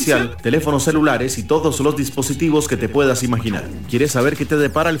 inteligencia artificial, teléfonos celulares y todos los dispositivos que te puedas imaginar. ¿Quieres saber qué te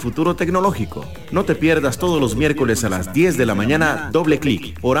depara el futuro tecnológico? No te pierdas todos los miércoles a las 10 de la mañana Doble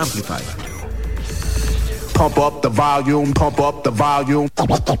Clic por Amplify. Pump up the volume, pump up the volume.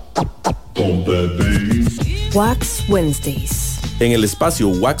 Wax Wednesdays. En el espacio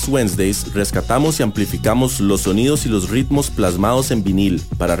Wax Wednesdays rescatamos y amplificamos los sonidos y los ritmos plasmados en vinil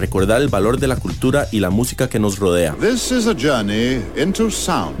para recordar el valor de la cultura y la música que nos rodea. This is a journey into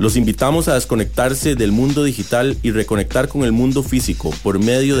sound. Los invitamos a desconectarse del mundo digital y reconectar con el mundo físico por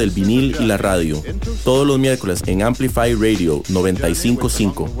medio del vinil y la radio. Todos los miércoles en Amplify Radio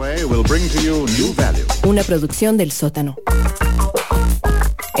 95.5. Una producción del Sótano.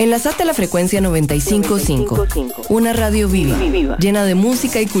 Enlazate a la frecuencia 95.5, una radio viva, llena de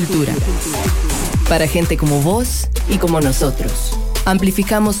música y cultura. Para gente como vos y como nosotros.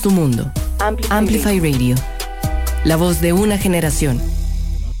 Amplificamos tu mundo. Amplify Radio. La voz de una generación.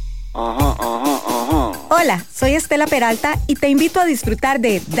 Hola, soy Estela Peralta y te invito a disfrutar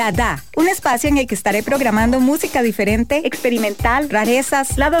de Dada, un espacio en el que estaré programando música diferente, experimental,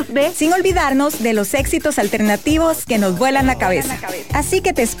 rarezas, lados B, sin olvidarnos de los éxitos alternativos que nos vuelan la cabeza. Así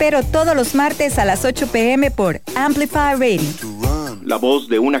que te espero todos los martes a las 8 p.m. por Amplify Radio. La voz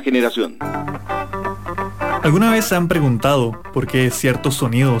de una generación. ¿Alguna vez se han preguntado por qué ciertos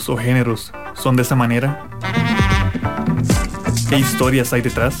sonidos o géneros son de esa manera? ¿Qué historias hay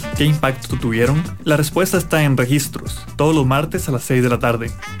detrás? ¿Qué impacto tuvieron? La respuesta está en Registros, todos los martes a las 6 de la tarde.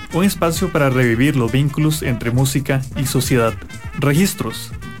 Un espacio para revivir los vínculos entre música y sociedad.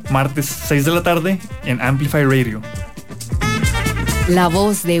 Registros, martes 6 de la tarde en Amplify Radio. La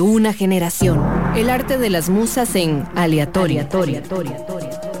voz de una generación. El arte de las musas en Aleatorio.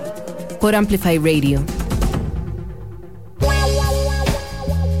 Por Amplify Radio.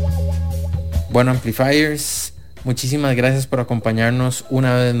 Bueno, Amplifiers, muchísimas gracias por acompañarnos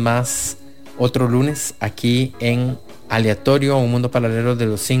una vez más otro lunes aquí en Aleatorio, un mundo paralelo de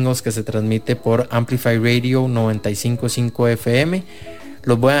los singles que se transmite por Amplify Radio 95.5 FM.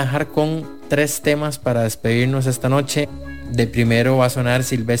 Los voy a dejar con 3 temas para despedirnos esta noche. De primero va a sonar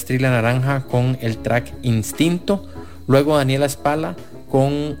Silvestre y la Naranja con el track Instinto. Luego Daniela Spalla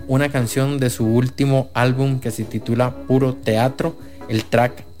con una canción de su último álbum que se titula Puro Teatro, el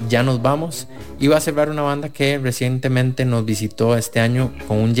track Ya Nos Vamos. Y va a cerrar una banda que recientemente nos visitó este año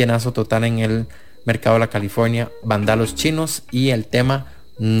con un llenazo total en el mercado de la California, Vandalos Chinos, y el tema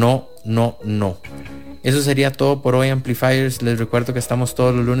No, No, No. Eso sería todo por hoy, Amplifiers. Les recuerdo que estamos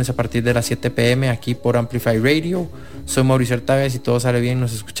todos los lunes a partir de las 7 p.m. aquí por Amplify Radio. Soy Mauricio Ortega y si todo sale bien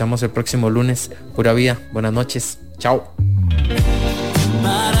nos escuchamos el próximo lunes. Pura vida, buenas noches, chao.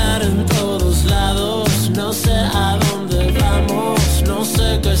 Parar en todos lados, no sé a dónde vamos, no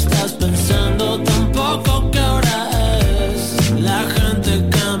sé qué estás pensando, tampoco qué hora es. La gente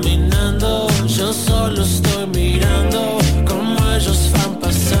caminando, yo solo estoy mirando como ellos van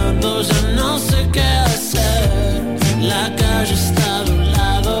pasando, ya no sé qué hacer. La calle está de un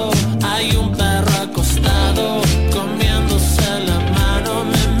lado, hay un perro acostado, comiéndose la mano,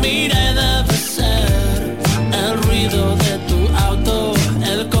 me mira y debe ser el ruido de tu auto,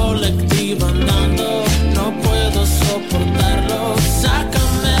 el colectivo andando, no puedo soportarlo,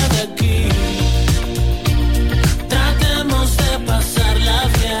 sácame de aquí. Tratemos de pasarla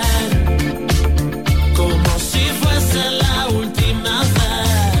bien, como si fuese la última vez.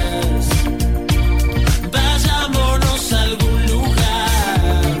 Vayámonos a algún lugar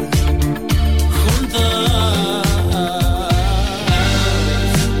juntos.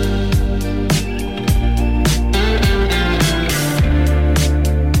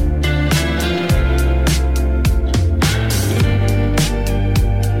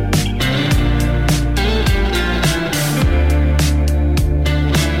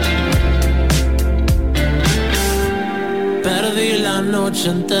 Perdí la noche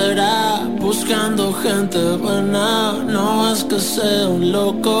entera buscando gente buena. No es que sea un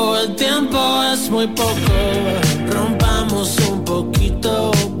loco, el tiempo es muy poco. Rompamos un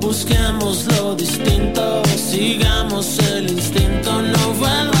poquito, busquemos lo distinto, sigamos el instinto, no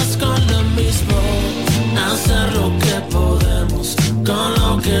vuelvas con lo mismo. Hacer lo que podemos con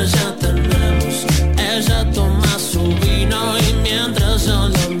lo que ya tenemos. Ella toma su vino y mientras yo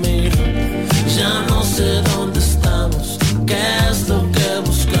lo miro, ya no sé dónde estamos, qué es lo que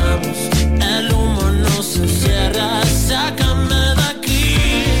buscamos. El humo nos encierra, sácame de aquí.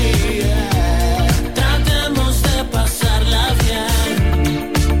 Tratemos de pasarla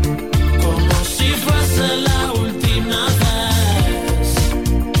bien, como si fuese la última vez.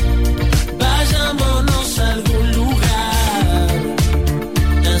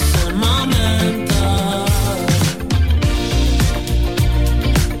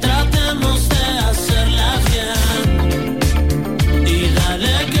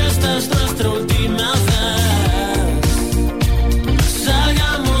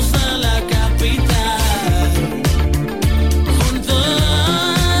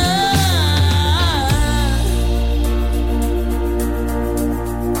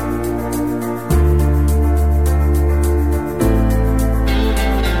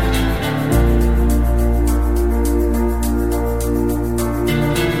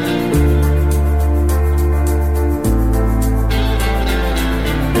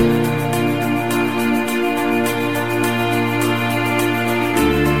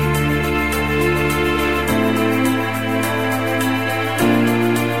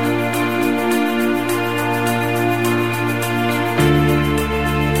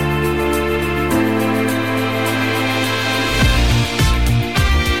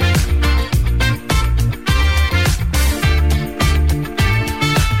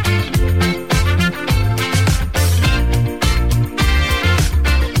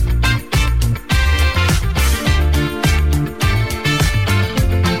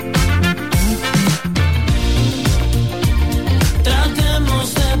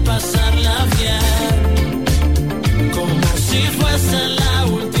 la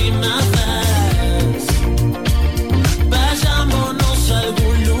última vez. Vayámonos a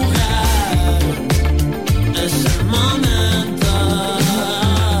algún lugar. Es el momento.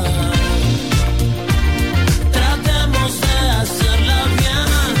 Tratemos de hacerlo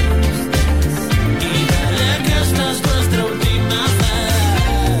bien. Y dale que esta es nuestra última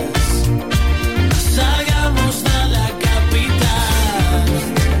vez. Salgamos de la capital.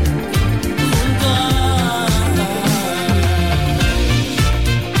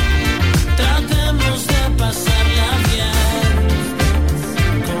 Tratemos de pasarla bien,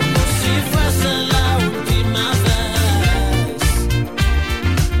 como si fuese la última vez.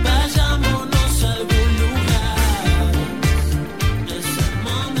 Vayámonos a algún lugar. Es el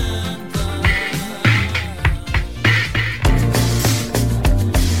momento.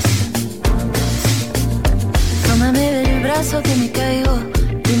 Tómame del brazo que me caigo,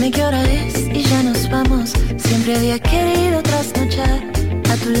 dime qué hora es y ya nos vamos. Siempre había querido trasnochar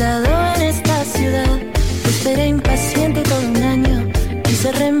a tu lado en esta ciudad. Te esperé impaciente todo un año,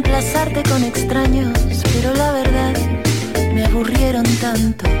 quise reemplazarte con extraños, pero la verdad me aburrieron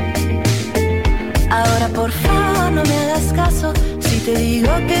tanto. Ahora por favor no me hagas caso si te digo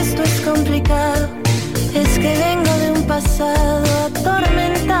que esto es complicado. Es que vengo de un pasado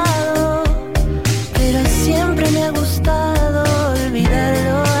atormentado, pero siempre me ha gustado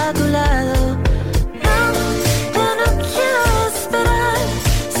olvidarlo a tu lado. No, ya no quiero esperar,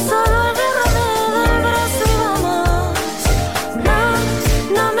 solo agárrame del brazo y vamos. No,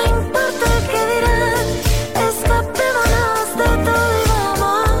 no me importa el que dirán, escapémonos de todo y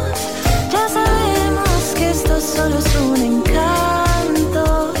vamos. Ya sabemos que esto solo es un encanto,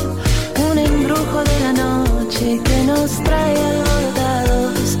 un embrujo de la noche que nos trae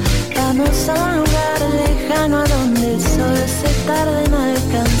alborotados. Vamos a un lugar lejano a donde el sol se tarda en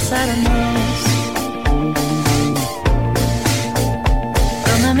alcanzarnos.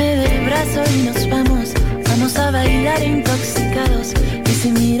 Tómame del brazo y nos vamos. Vamos a bailar intoxicados. Y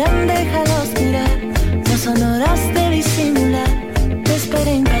si miran, déjalos mirar. No son horas de disimular. Te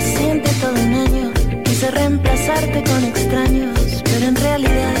esperé impaciente todo un año. Quise reemplazarte con extraños, pero en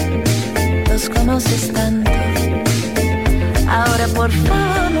realidad los conoces tanto. Ahora por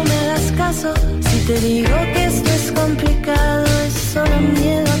favor no me hagas caso si te digo que esto es complicado, es solo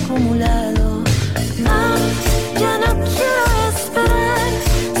miedo acumulado. No, ya no quiero esperar,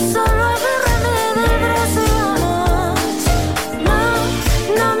 solo agárrame del brazo y vamos. No,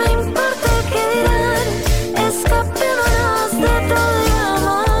 no me importa el que dirán, escapémonos de todo y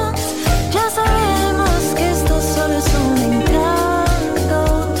vamos. Ya sabemos que esto solo es un encanto,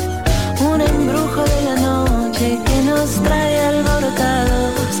 un embrujo de la noche que nos trae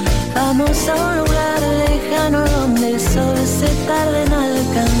alborotados. Vamos a un lugar lejano donde el sol se tarda en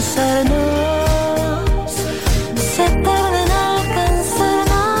alcanzarnos. Se tarda en alcanzarnos.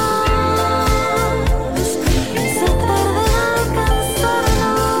 Se tarda en alcanzarnos.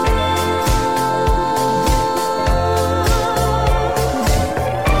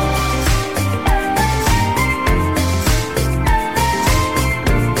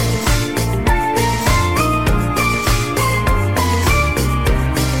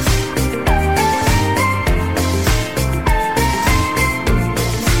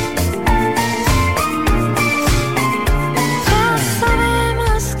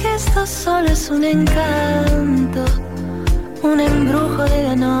 Solo es un encanto, un embrujo de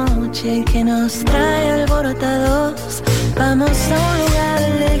la noche que nos trae alborotados. Vamos a un lugar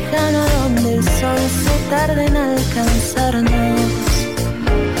lejano donde el sol se tarda en alcanzarnos.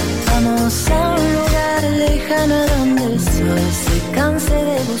 Vamos a un lugar lejano donde el sol se canse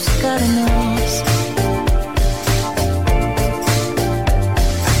de buscarnos.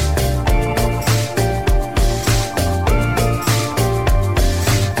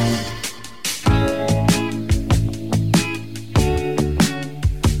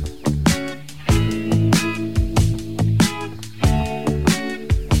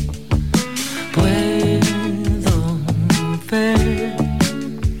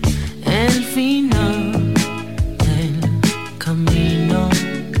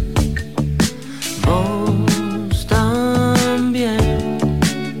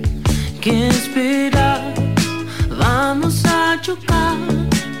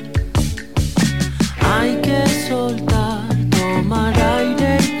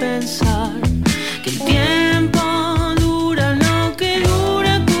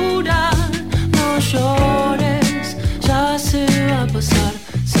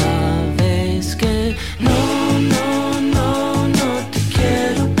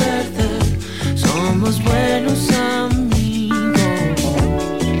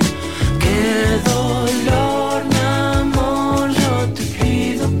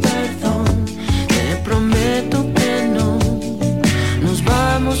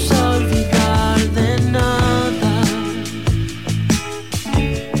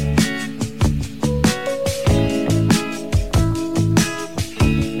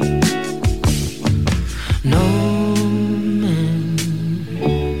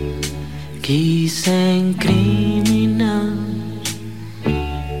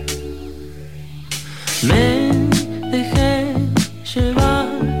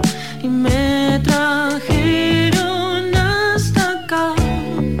 y me trajeron hasta acá.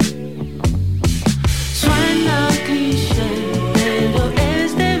 Suena cliché, pero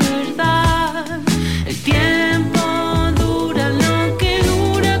es de verdad. El tiempo dura lo que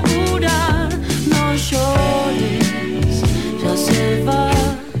dura curar. No llores, ya se va.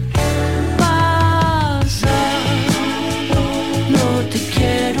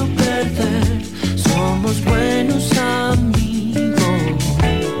 Buenos amigos,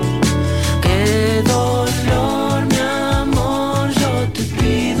 qué dolor, mi amor, yo te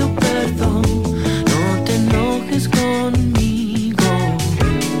pido perdón, no te enojes conmigo.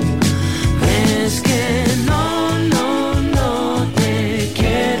 Ves que no te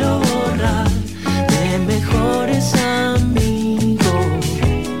quiero borrar de mejores amigos.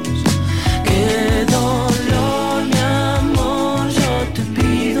 Qué dolor, mi amor, yo te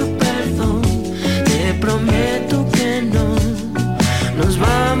pido perdón. Prometo que no nos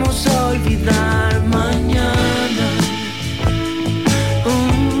vamos a olvidar mañana.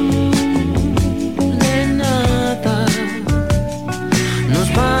 De nada nos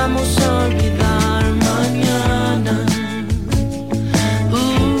vamos a olvidar mañana.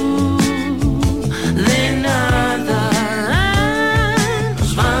 De nada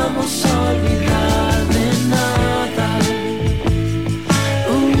nos vamos a olvidar de nada.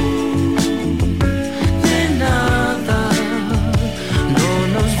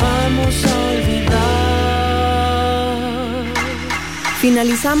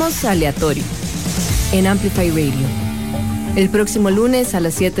 Finalizamos Aleatorio en Amplify Radio. El próximo lunes a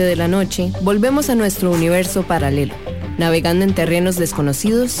las 7 de la noche volvemos a nuestro universo paralelo, navegando en terrenos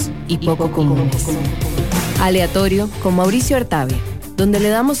desconocidos y poco comunes. Aleatorio con Mauricio Artavia, donde le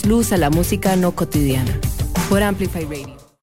damos luz a la música no cotidiana, por Amplify Radio.